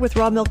you flirt with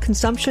raw milk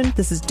consumption,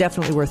 this is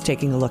definitely worth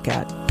taking a look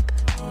at.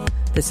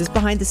 This is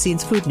Behind the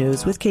Scenes Food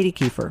News with Katie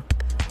Kiefer.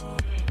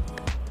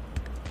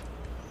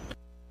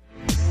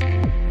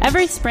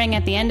 Every spring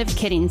at the end of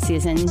kidding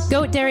season,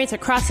 goat dairies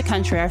across the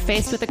country are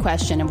faced with the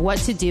question of what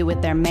to do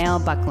with their male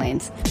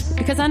bucklings.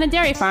 Because on a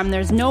dairy farm,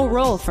 there's no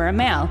role for a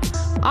male.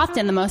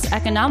 Often the most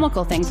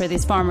economical thing for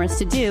these farmers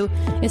to do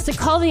is to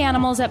cull the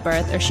animals at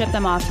birth or ship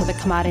them off to the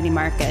commodity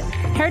market.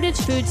 Heritage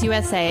Foods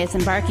USA is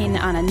embarking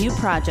on a new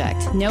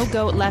project, No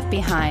Goat Left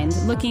Behind,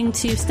 looking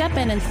to step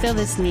in and fill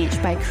this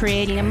niche by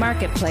creating a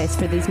marketplace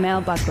for these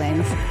male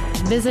bucklings.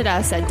 Visit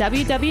us at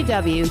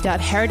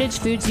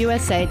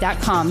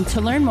www.heritagefoods.usa.com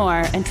to learn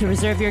more and to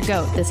reserve your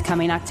goat this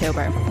coming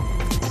October.